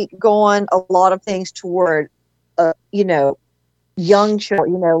definitely gone a lot of things toward, young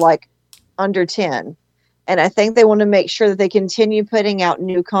children, like under 10. And I think they want to make sure that they continue putting out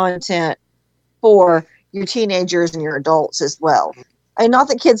new content for your teenagers and your adults as well. And not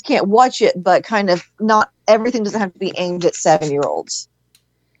that kids can't watch it, but kind of not everything doesn't have to be aimed at 7-year-olds.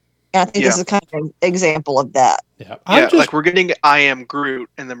 And I think this is kind of an example of that. Yeah, like we're getting I Am Groot,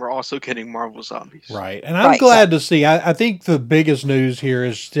 and then we're also getting Marvel Zombies. Right, and I'm glad to see. I think the biggest news here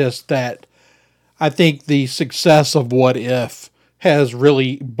is just that I think the success of What If has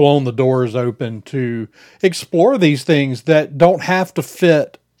really blown the doors open to explore these things that don't have to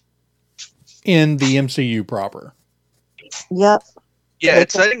fit in the MCU proper. Yep. Yeah,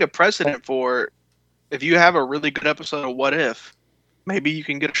 it's setting a precedent for if you have a really good episode of What If, maybe you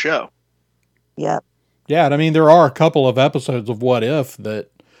can get a show. Yep. Yeah, and I mean, there are a couple of episodes of What If that,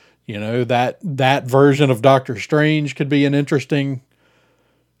 that version of Doctor Strange could be an interesting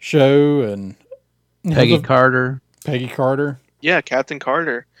show. And Peggy Carter. Yeah, Captain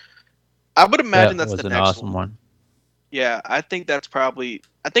Carter. I would imagine that that's was the an next awesome one. Yeah, I think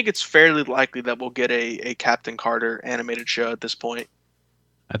it's fairly likely that we'll get a Captain Carter animated show at this point.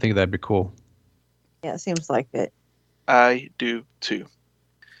 I think that'd be cool. Yeah, it seems like it. I do too.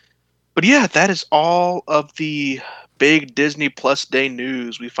 But yeah, that is all of the big Disney Plus Day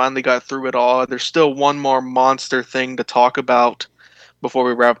news. We finally got through it all. There's still one more monster thing to talk about before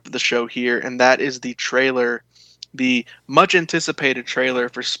we wrap up the show here, and that is the trailer, the much anticipated trailer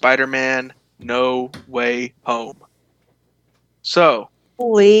for Spider-Man No Way Home. So,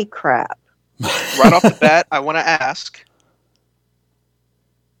 holy crap. Right off the bat, I want to ask,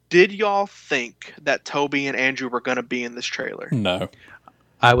 did y'all think that Toby and Andrew were going to be in this trailer? No.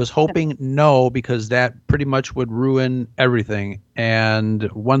 I was hoping no, because that pretty much would ruin everything.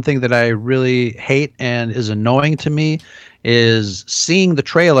 And one thing that I really hate and is annoying to me is seeing the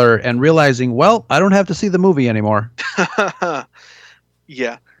trailer and realizing, well, I don't have to see the movie anymore.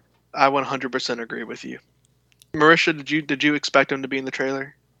 Yeah, I 100% agree with you. Marisha, did you expect him to be in the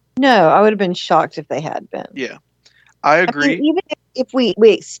trailer? No, I would have been shocked if they had been. Yeah, I agree. I mean, even if we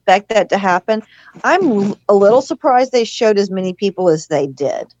expect that to happen, I'm a little surprised they showed as many people as they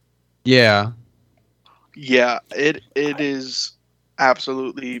did. Yeah. Yeah, it is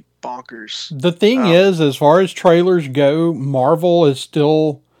absolutely bonkers. The thing is, as far as trailers go, Marvel is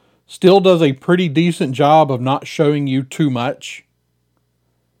still does a pretty decent job of not showing you too much.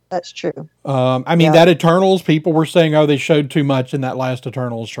 That's true. I mean, that Eternals, people were saying, oh, they showed too much in that last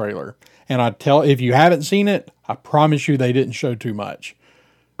Eternals trailer. And if you haven't seen it, I promise you they didn't show too much.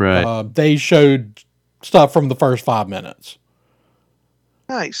 Right. They showed stuff from the first 5 minutes.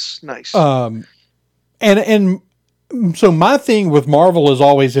 Nice. And so my thing with Marvel is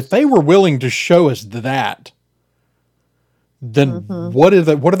always, if they were willing to show us that, then what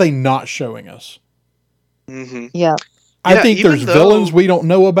are they not showing us? Mm-hmm. Yeah. I think there's villains we don't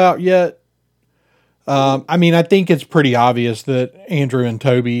know about yet. I mean, I think it's pretty obvious that Andrew and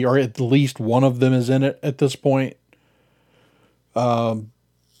Toby, or at least one of them, is in it at this point. But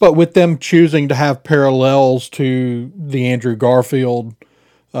with them choosing to have parallels to the Andrew Garfield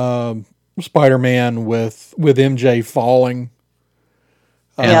Spider-Man with MJ falling.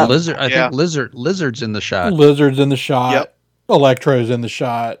 And Lizard, I think Lizard's in the shot. Lizard's in the shot. Yep. Electro's in the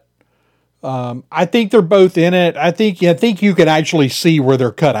shot. I think they're both in it. I think you can actually see where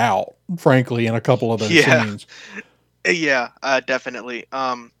they're cut out, frankly, in a couple of those scenes. Yeah, definitely.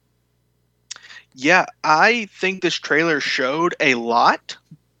 I think this trailer showed a lot,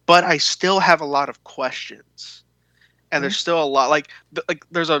 but I still have a lot of questions. And there's still a lot, like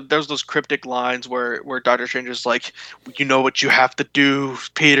there's those cryptic lines where Doctor Strange is like, you know what you have to do,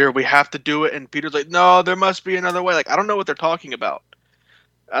 Peter, we have to do it, and Peter's like, no, there must be another way. Like, I don't know what they're talking about.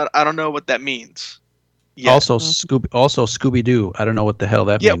 I don't know what that means. Yet. Also Scooby-Doo. I don't know what the hell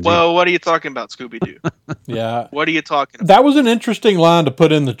that means. Yeah, well, what are you talking about, Scooby-Doo? Yeah. What are you talking about? That was an interesting line to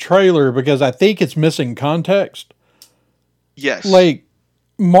put in the trailer because I think it's missing context. Yes. Like,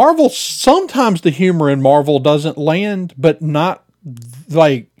 Marvel, sometimes the humor in Marvel doesn't land, but not,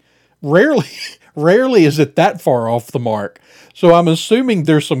 like, rarely is it that far off the mark. So I'm assuming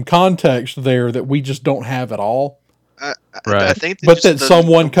there's some context there that we just don't have at all. Right. I think but that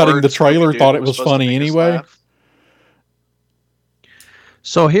someone cutting the trailer thought it was funny anyway.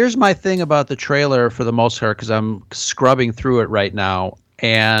 So here's my thing about the trailer for the most part, because I'm scrubbing through it right now,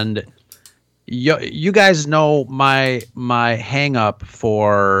 and you guys know my hang up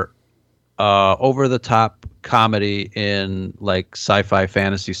for over the top comedy in like sci-fi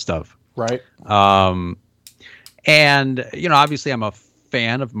fantasy stuff. Right. And obviously I'm a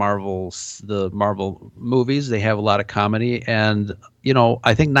fan of the Marvel movies. They have a lot of comedy, and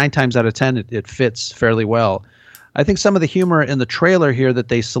I think 9 times out of 10 it fits fairly well. I think some of the humor in the trailer here that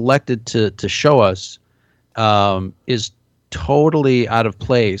they selected to show us is totally out of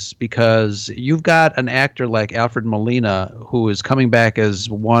place because you've got an actor like Alfred Molina who is coming back as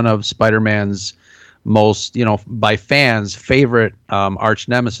one of Spider-Man's most, by fans, favorite arch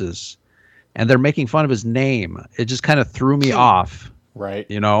nemesis, and they're making fun of his name. It just kind of threw me off, Right.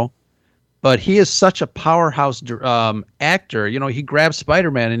 But he is such a powerhouse actor. He grabs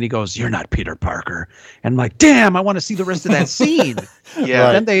Spider-Man and he goes, "You're not Peter Parker." And I'm like, damn, I want to see the rest of that scene. Yeah,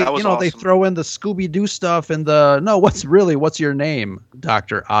 Right. Then they, that was they awesome. throw in the Scooby-Doo stuff and what's your name,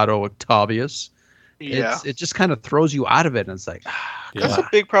 Dr. Otto Octavius? Yeah, It just kind of throws you out of it. And it's like, that's Yeah. a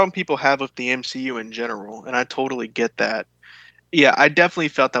big problem people have with the MCU in general, and I totally get that. Yeah, I definitely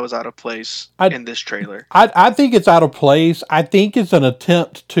felt that was out of place in this trailer. I think it's out of place. I think it's an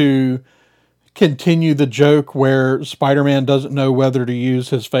attempt to continue the joke where Spider-Man doesn't know whether to use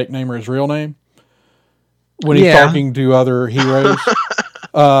his fake name or his real name when he's Yeah. talking to other heroes.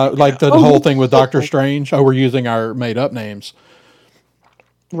 Like the whole thing with Doctor Strange. Oh, we're using our made up names.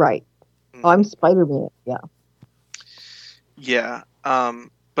 Right. Oh, I'm Spider-Man. Yeah. Yeah,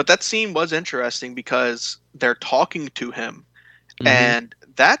 but that scene was interesting because they're talking to him, Mhm. and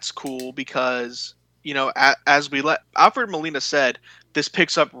that's cool because as Alfred Molina said, this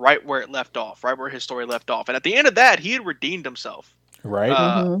picks up right where it left off, right where his story left off, and at the end of that, he had redeemed himself. Right.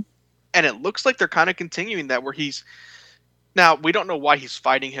 Mhm. And it looks like they're kind of continuing that where now we don't know why he's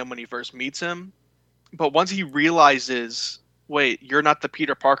fighting him when he first meets him, but once he realizes, wait, you're not the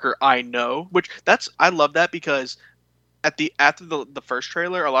Peter Parker I know, I love that because after the first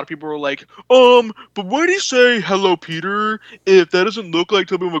trailer, a lot of people were like, but why do you say hello Peter if that doesn't look like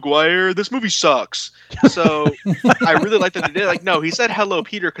Tobey Maguire? This movie sucks. So I really like that they did. Like, no, he said hello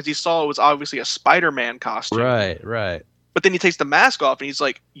Peter because he saw it was obviously a Spider-Man costume. right. But then he takes the mask off and he's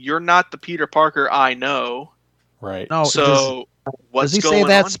like, "You're not the Peter Parker I know." Right. No, So what's does he going say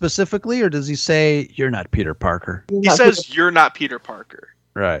that on? specifically, or does he say you're not Peter Parker? He says you're not Peter Parker.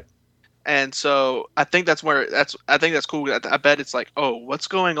 Right. And so I think that's cool. I bet it's like, oh, what's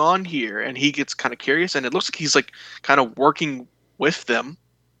going on here? And he gets kind of curious, and it looks like he's like kind of working with them.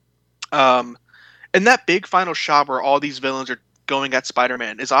 And that big final shot where all these villains are going at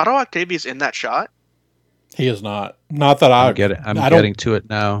Spider-Man, is Otto Octavius in that shot? He is not. Not that I'm getting to it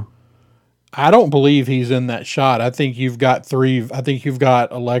now. I don't believe he's in that shot. I think you've got three. I think you've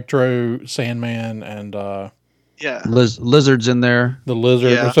got Electro, Sandman, and Yeah, Lizard's in there. the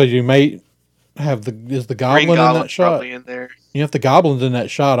Lizard. Yeah. So you may have is the Goblin Green in Goblin's that shot? probably in there. If the Goblin's in that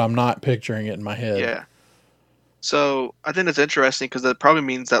shot, I'm not picturing it in my head. Yeah. So I think it's interesting because that probably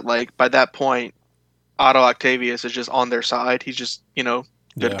means that like by that point, Otto Octavius is just on their side. He's just good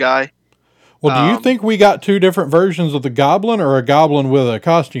Yeah. guy. Well, do you think we got two different versions of the Goblin, or a Goblin with a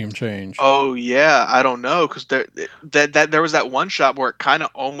costume change? Oh yeah, I don't know because there was that one shot where it kind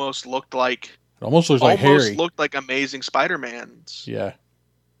of almost looked like It almost looks like Harry. Amazing Spider-Man's. Yeah.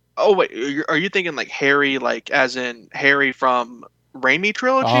 Oh wait, are you thinking like Harry, like as in Harry from Raimi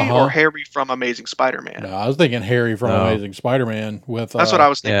trilogy, Uh-huh. or Harry from Amazing Spider-Man? No, I was thinking Harry from No. Amazing Spider-Man with. That's what I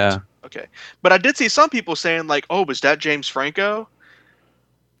was thinking. Yeah. Okay, but I did see some people saying like, "Oh, was that James Franco?"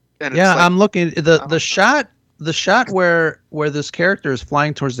 And Yeah, it's like, I'm looking don't the know. shot where this character is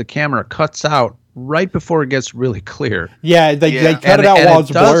flying towards the camera cuts out right before it gets really clear. Yeah, they Yeah. cut it out and while it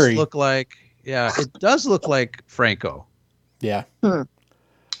it's does blurry. look like it does look like Franco. Yeah.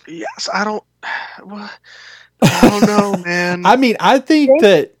 yes, I don't. What? I don't know, man. I mean, I think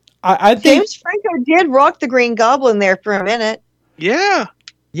that I think James Franco did rock the Green Goblin there for a minute. Yeah,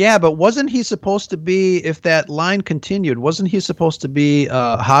 Yeah, but wasn't he supposed to be, if that line continued, wasn't he supposed to be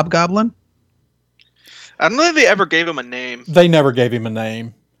Hobgoblin? I don't know if they ever gave him a name. they never gave him a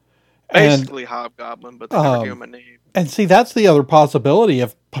name. And Basically Hobgoblin, but they never gave him a name. and see, that's the other possibility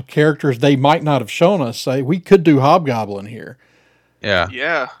of characters they might not have shown us. Say we could do Hobgoblin here. Yeah.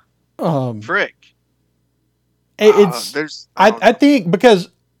 Yeah, It's frick. There's. I think because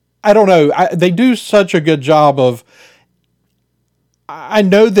I don't know, they do such a good job of. I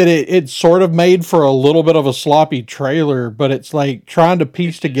know that it's sort of made for a little bit of a sloppy trailer, but it's like trying to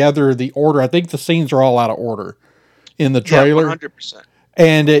piece together the order. I think the scenes are all out of order in the trailer. 100%.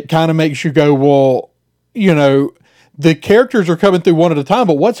 And it kind of makes you go, well, the characters are coming through one at a time,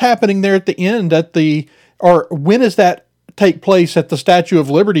 but what's happening there at the end or when does that take place at the Statue of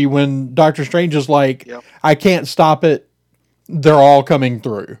Liberty when Doctor Strange is like, Yep. I can't stop it. They're all coming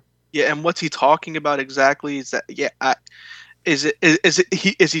through. Yeah, and what's he talking about exactly? Is that is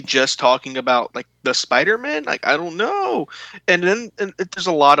he just talking about like the Spider-Man? Like I don't know. And then there's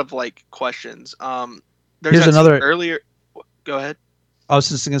a lot of like questions. There's Here's that scene another- earlier. Go ahead. I was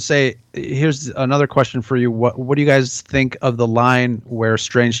just going to say, here's another question for you. What do you guys think of the line where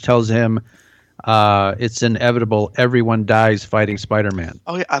Strange tells him, it's inevitable everyone dies fighting Spider-Man.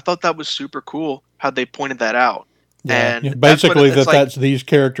 Oh yeah, I thought that was super cool how they pointed that out. Yeah, And that's what basically it's like, that's these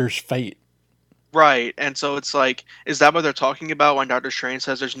characters' fate. right. And so it's like, is that what they're talking about when Doctor Strange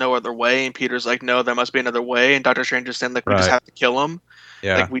says there's no other way, and Peter's like, no, there must be another way, and Doctor Strange is saying like we just Right. have to kill him.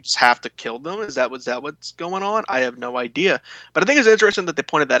 Yeah. Like we just have to kill them. Is that what's going on? I have no idea. But I think it's interesting that they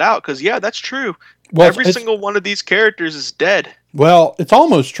pointed that out because yeah, that's true. Well, Every single one of these characters is dead. Well, it's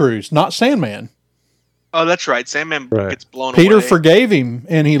almost true. It's not Sandman. Oh, that's right. Sandman gets blown Peter away. forgave him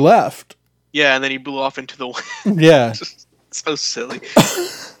and he left. Yeah, and then he blew off into the wind. Yeah. So silly.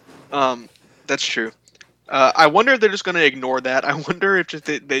 That's true. I wonder if they're just going to ignore that. I wonder if just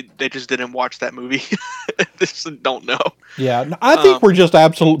they just didn't watch that movie. They just don't know. Yeah, I think we're just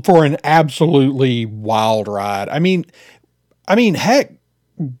for an absolutely wild ride. I mean, heck,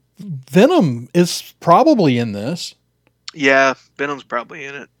 Venom is probably in this. Yeah, Venom's probably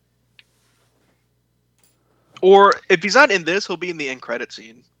in it. Or if he's not in this, he'll be in the end credit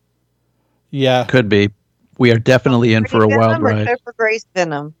scene. Yeah, Could be. We are definitely in for a wild Venom or ride. Topher Grace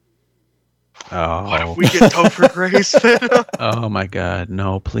Venom? What Oh. if we get Topher Grace Venom? Oh my God!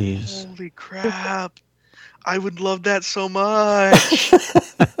 No, please. Holy crap! I would love that so much.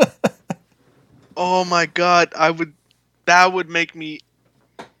 Oh my God, that would make me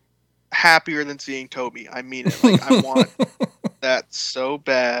happier than seeing Toby. I mean it. Like I want that so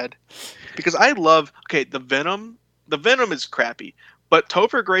bad because I love. Okay, the Venom is crappy, but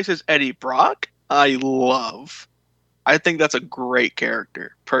Topher Grace's Eddie Brock, I love. I think that's a great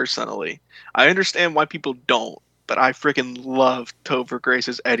character, personally. I understand why people don't, but I freaking love Topher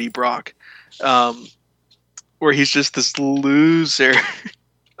Grace's Eddie Brock, where he's just this loser.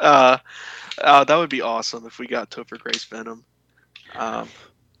 That would be awesome if we got Topher Grace Venom. I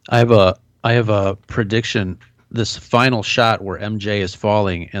have a prediction. This final shot where MJ is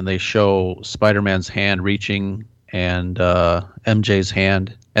falling and they show Spider-Man's hand reaching and MJ's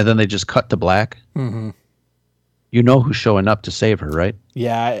hand, and then they just cut to black. mm-hmm. You know who's showing up to save her, right?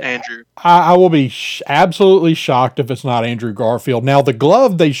 Yeah. Andrew. I will be absolutely shocked if it's not Andrew Garfield. Now, the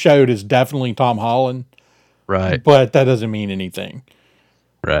glove they showed is definitely Tom Holland, Right. but that doesn't mean anything.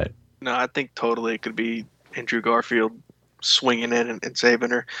 Right. No, I think totally it could be Andrew Garfield swinging in and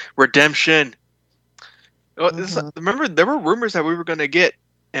saving her. Redemption. Remember, there were rumors that we were going to get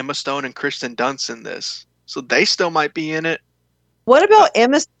Emma Stone and Kristen Dunst in this, so they still might be in it. What about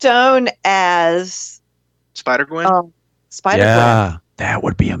Emma Stone as Spider-Gwen? Spider-Gwen? Yeah, that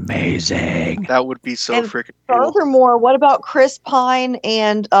would be amazing. That would be so And freaking cool. Furthermore, what about Chris Pine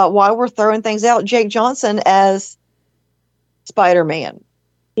and while we're throwing things out, Jake Johnson as Spider-Man?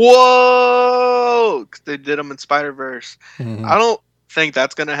 Whoa! 'Cause they did them in Spider-Verse. Mhm. I don't think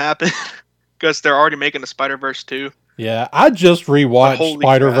that's going to happen because they're already making a Spider-Verse 2. Yeah, I just Holy rewatched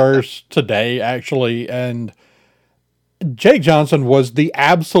Spider-Verse today, actually, and Jake Johnson was the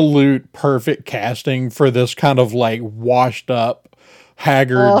absolute perfect casting for this kind of like washed up,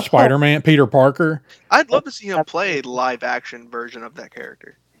 haggard Spider-Man, Peter Parker. I'd love to see him play a live-action version of that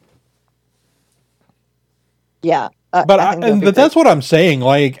character. Yeah. But but that's what I'm saying.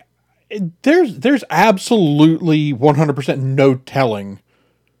 Like, there's absolutely 100% no telling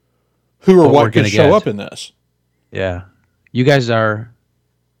who or What we're what could gonna show get. up in this. Yeah. You guys are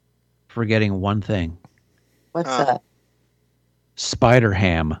forgetting one thing. What's that?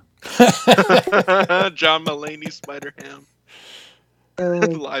 Spider-Ham. John Mulaney Spider-Ham.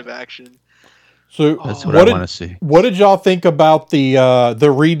 Live action. So That's what I want to see. What did y'all think about the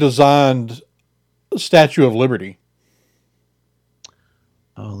redesigned Statue of Liberty?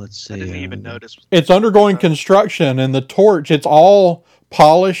 Oh, let's see. I didn't even notice. It's undergoing construction, and the torch, it's all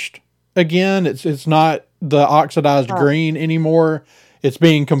polished again. It's not the oxidized green anymore. It's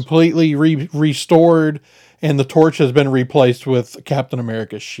being completely restored, and the torch has been replaced with Captain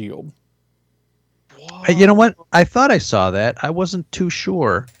America's shield. You know what? I thought I saw that. I wasn't too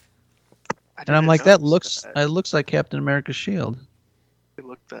sure. And I'm like, it looks like Captain America's shield. I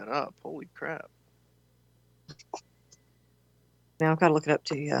looked that up. Holy crap. Now I've got to look it up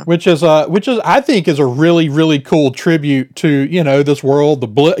too. Yeah. Which is I think is a really, really cool tribute to, this world, the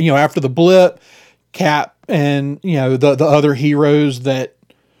blip, after the blip, Cap and, the other heroes that,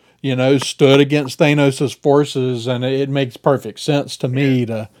 stood against Thanos' forces, and it makes perfect sense to me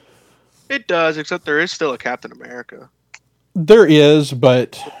to. It does, except there is still a Captain America. There is,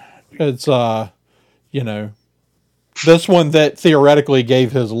 but it's, this one that theoretically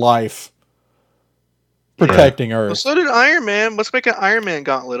gave his life protecting Earth. Well, so did Iron Man. Let's make an Iron Man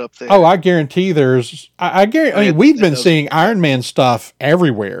gauntlet up there. Oh, I guarantee there's. I guarantee. I mean, we've been seeing Iron Man stuff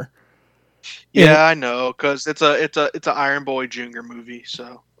everywhere. Yeah, I know, because it's a Iron Boy Jr. movie.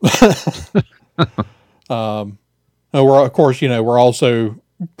 So And we're of course, we're also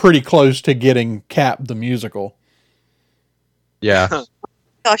pretty close to getting Cap the musical. Yeah.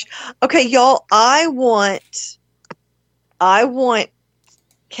 Gosh. Okay, y'all, I want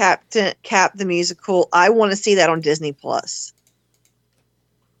Cap the musical. I want to see that on Disney Plus.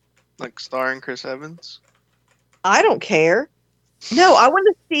 Like starring Chris Evans. I don't care. No, I want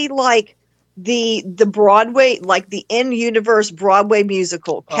to see like the Broadway, like the in-universe Broadway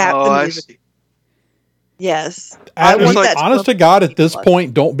musical, Cap the I musical. see. Yes, I want that. Honest to God, at this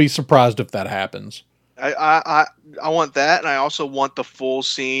point, don't be surprised if that happens. I want that, and I also want the full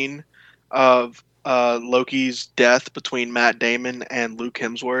scene of Loki's death between Matt Damon and Luke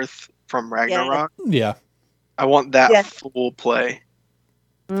Hemsworth from Ragnarok. Yeah. I want that Yeah. full play.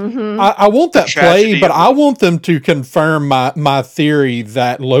 Mm-hmm. I want that play, tragedy but of I Loki. want them to confirm my theory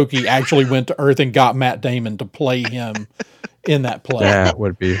that Loki actually went to Earth and got Matt Damon to play him in that play. That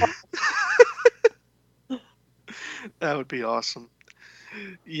would be. That would be awesome.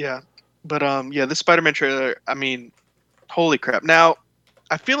 Yeah. But yeah, this Spider-Man trailer, I mean, holy crap. Now,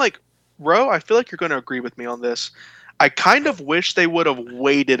 I feel like you're going to agree with me on this. I kind of wish they would have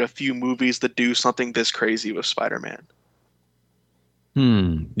waited a few movies to do something this crazy with Spider-Man.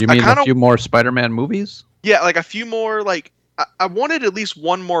 You mean a few more Spider-Man movies? Yeah, like a few more. Like I wanted at least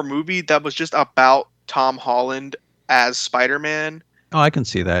one more movie that was just about Tom Holland as Spider-Man. Oh, I can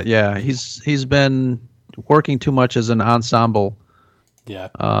see that. Yeah, he's been working too much as an ensemble. Yeah.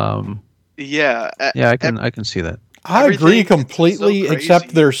 Yeah. Yeah, I can see that. I agree completely, so except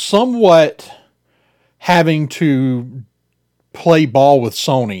they're somewhat having to play ball with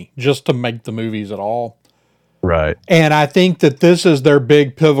Sony just to make the movies at all. Right. And I think that this is their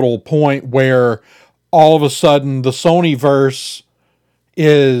big pivotal point where all of a sudden the Sony verse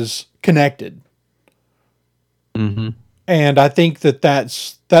is connected. Mm-hmm. And I think that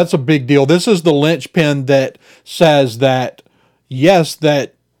that's a big deal. This is the linchpin that says that, yes,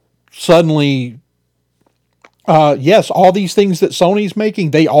 that suddenly, yes, all these things that Sony's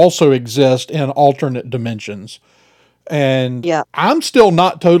making, they also exist in alternate dimensions. And I'm still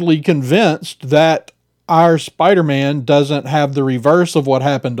not totally convinced that our Spider-Man doesn't have the reverse of what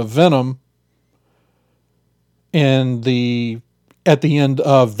happened to Venom at the end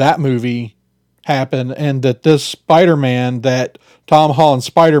of that movie happen, and that this Spider-Man, that Tom Holland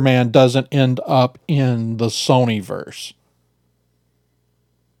Spider-Man, doesn't end up in the Sony verse.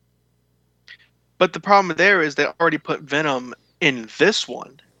 But the problem there is they already put Venom in this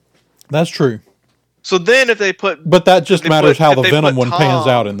one. That's true. So then if they put... But that just matters how the Venom one pans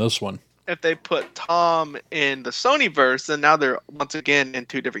out in this one. If they put Tom in the Sony verse, then now they're once again in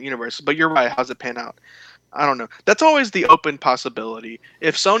two different universes. But you're right. How's it pan out? I don't know. That's always the open possibility.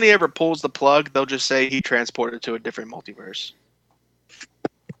 If Sony ever pulls the plug, they'll just say he transported to a different multiverse.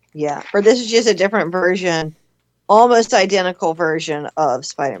 Yeah. Or this is just a different version, almost identical version of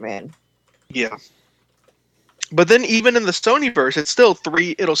Spider-Man. Yeah. But then even in the Sony verse,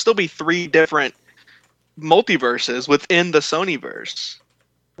 it'll still be three different multiverses within the Sony verse.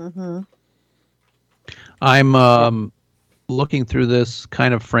 Mm-hmm. I'm looking through this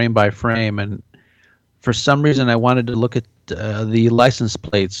kind of frame by frame, and for some reason I wanted to look at the license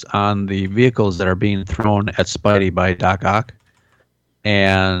plates on the vehicles that are being thrown at Spidey by Doc Ock.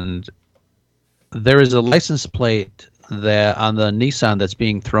 And there is a license plate that on the Nissan that's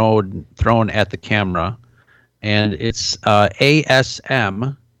being thrown at the camera, and it's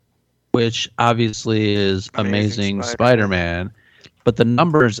ASM, which obviously is Amazing Spider-Man. But the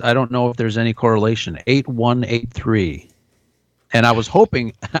numbers, I don't know if there's any correlation. 8183, and I was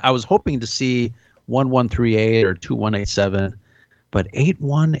hoping to see 1138 or 2187, but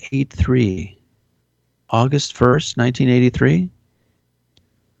 8183, August 1st, 1983.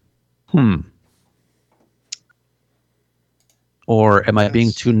 Or am I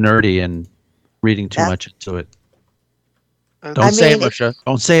being too nerdy and reading too much into it? Don't say it, Marisha.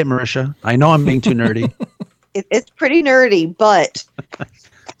 Don't say it, Marisha. I know I'm being too nerdy. It's pretty nerdy, but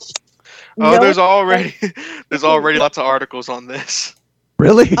there's already lots of articles on this.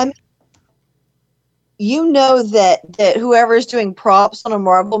 Really? You know that whoever's doing props on a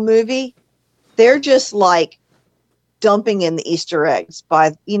Marvel movie, they're just like dumping in the Easter eggs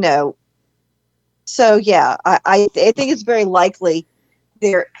by. So yeah, I think it's very likely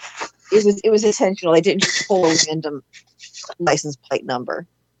it was intentional. They didn't just pull a random license plate number.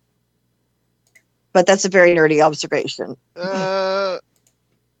 But that's a very nerdy observation. In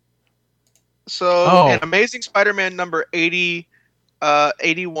Amazing Spider-Man number 80,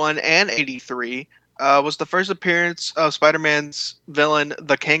 81, and 83 was the first appearance of Spider-Man's villain,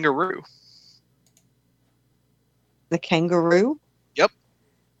 the Kangaroo. The Kangaroo? Yep.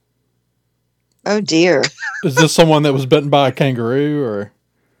 Oh dear. Is this someone that was bitten by a kangaroo, or?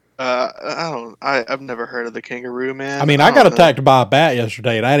 I've never heard of the kangaroo, man. I mean, I got don't know. attacked by a bat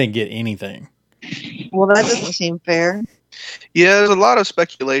yesterday, and I didn't get anything. Well, that doesn't seem fair. Yeah, there's a lot of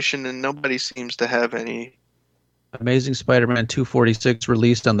speculation, and nobody seems to have any. Amazing Spider-Man 246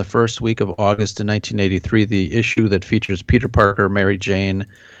 released on the first week of August in 1983. The issue that features Peter Parker, Mary Jane,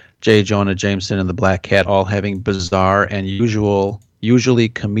 J. Jonah Jameson, and the Black Cat all having bizarre and usually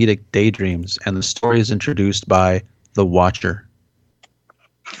comedic daydreams, and the story is introduced by the Watcher.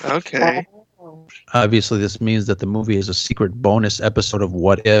 Okay. Obviously, this means that the movie is a secret bonus episode of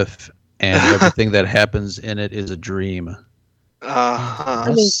What If, and everything that happens in it is a dream.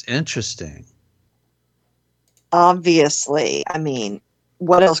 That's interesting. Obviously. I mean,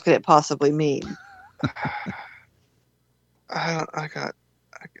 what else could it possibly mean? But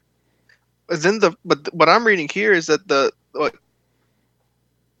what I'm reading here is that what?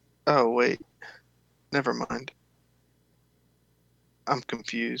 Oh wait, never mind. I'm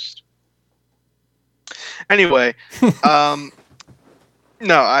confused. Anyway, no,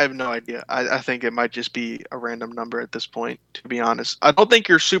 I have no idea. I think it might just be a random number at this point, to be honest. I don't think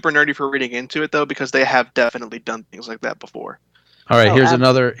you're super nerdy for reading into it though, because they have definitely done things like that before. All right, Oh,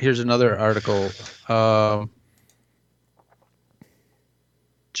 here's another article.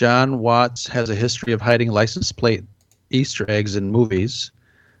 John Watts has a history of hiding license plate Easter eggs in movies.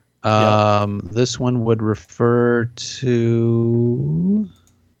 This one would refer to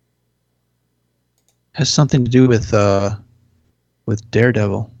has something to do with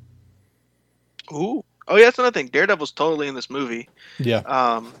Daredevil. Ooh. Oh yeah, that's another thing. Daredevil's totally in this movie.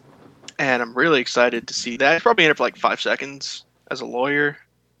 Yeah. And I'm really excited to see that. He's probably in it for like 5 seconds as a lawyer.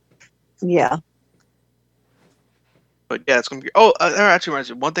 Yeah. But yeah, it's gonna be. Oh, that actually reminds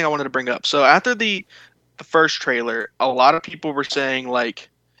me. One thing I wanted to bring up. So after the first trailer, a lot of people were saying like,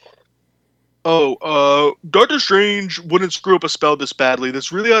 "Oh, Doctor Strange wouldn't screw up a spell this badly.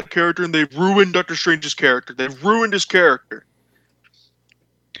 That's really out of character, and they've ruined Doctor Strange's character. They've ruined his character."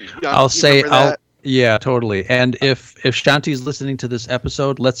 Yeah, totally. And if Shanti's listening to this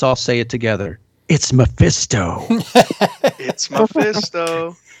episode, let's all say it together. It's Mephisto. It's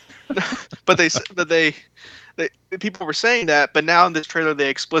Mephisto. but people were saying that, but now in this trailer they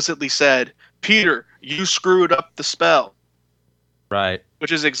explicitly said, "Peter, you screwed up the spell." Right.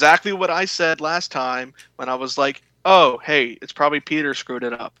 Which is exactly what I said last time when I was like, "Oh, hey, it's probably Peter screwed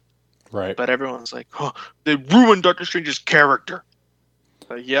it up." Right. But everyone's like, "Oh, they ruined Doctor Strange's character."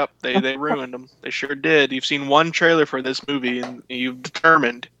 Yep, they ruined him. They sure did. You've seen one trailer for this movie, and you've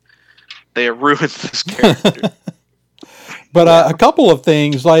determined they have ruined this character. But a couple of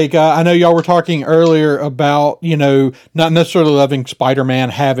things, like I know y'all were talking earlier about, not necessarily loving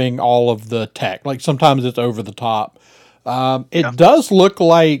Spider-Man having all of the tech. Like sometimes it's over the top. It does look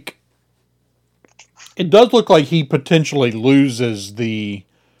like he potentially loses the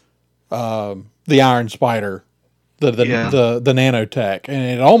Iron Spider, the nanotech, and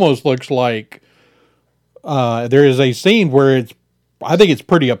it almost looks like there is a scene where I think it's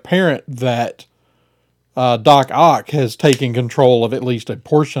pretty apparent that Doc Ock has taken control of at least a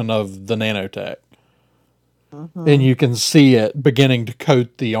portion of the nanotech. Mm-hmm. And you can see it beginning to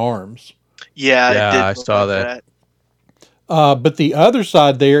coat the arms. Yeah, I saw that. But the other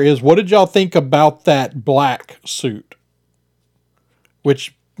side there is, what did y'all think about that black suit?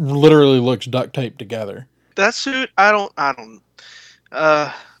 Which literally looks duct taped together. That suit, I don't.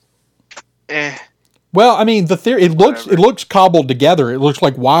 Well, I mean, it looks cobbled together. It looks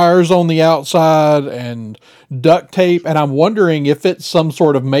like wires on the outside and duct tape, and I'm wondering if it's some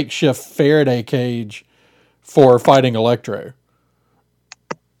sort of makeshift Faraday cage for fighting Electro.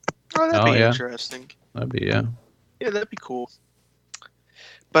 Oh, that'd be interesting. That'd be Yeah, that'd be cool.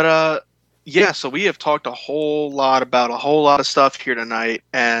 But so we have talked a whole lot about a whole lot of stuff here tonight,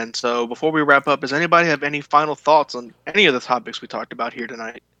 and so before we wrap up, does anybody have any final thoughts on any of the topics we talked about here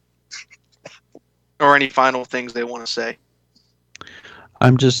tonight? Or any final things they want to say?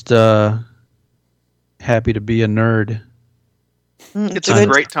 I'm just happy to be a nerd. It's a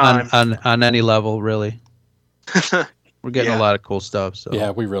great time. On any level, really. We're getting a lot of cool stuff. So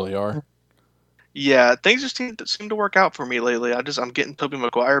yeah, we really are. Yeah, things just seem to work out for me lately. I'm getting Tobey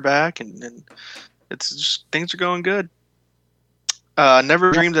Maguire back, and it's just things are going good.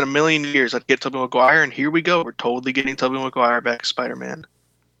 Never dreamed in a million years I'd get Tobey Maguire, and here we go. We're totally getting Tobey Maguire back as Spider-Man.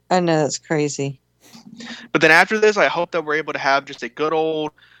 I know, that's crazy. But then after this, I hope that we're able to have just a good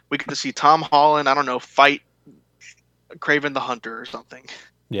old. We get to see Tom Holland, I don't know, fight Kraven the Hunter or something.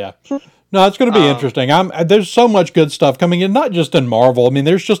 Yeah. No, it's going to be interesting. There's so much good stuff coming in, not just in Marvel. I mean,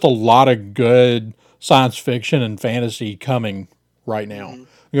 there's just a lot of good science fiction and fantasy coming right now. Mm-hmm.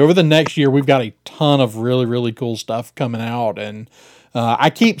 Over the next year, we've got a ton of really, really cool stuff coming out. And I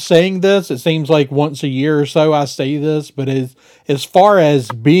keep saying this. It seems like once a year or so I say this. But as far as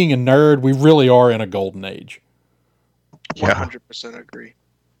being a nerd, we really are in a golden age. 100% agree.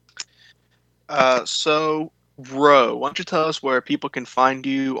 So, Ro, why don't you tell us where people can find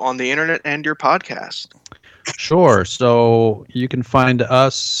you on the internet and your podcast? Sure. So you can find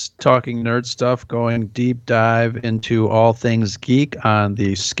us talking nerd stuff, going deep dive into all things geek on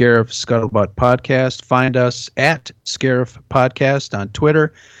the Scarif Scuttlebutt podcast. Find us at Scarif Podcast on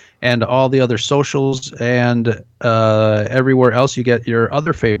Twitter and all the other socials and everywhere else you get your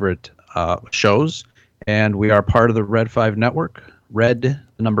other favorite shows. And we are part of the Red 5 Network,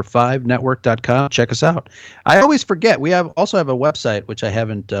 red5network.com. Check us out. I always forget. We also have a website, which I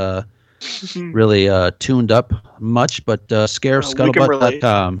haven't really tuned up much, but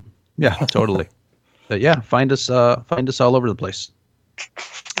scarescuttlebutt.com. Yeah, totally. But yeah, find us all over the place.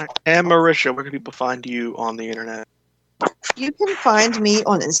 And Marisha, where can people find you on the internet? You can find me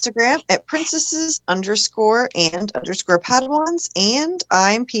on Instagram at princesses_and_padawans, and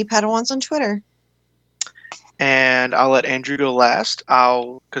I'm P Padawans on Twitter. And I'll let Andrew go last.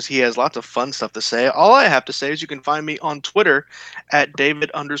 Because he has lots of fun stuff to say. All I have to say is you can find me on Twitter at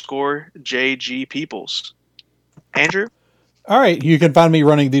David_JG_Peoples. Andrew? All right. You can find me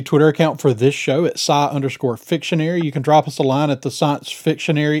running the Twitter account for this show at sci_fictionary. You can drop us a line at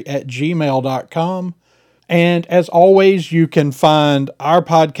thesciencefictionary@gmail.com. And as always, you can find our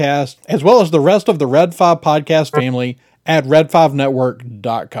podcast, as well as the rest of the Red 5 podcast family, at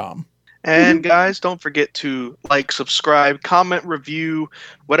red5network.com. And guys, don't forget to like, subscribe, comment, review,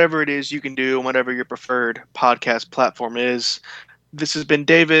 whatever it is you can do on whatever your preferred podcast platform is. This has been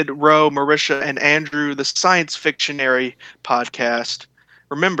David, Ro, Marisha, and Andrew, the Science Fictionary podcast.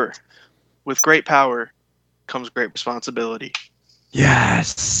 Remember, with great power comes great responsibility.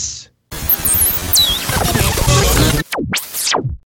 Yes.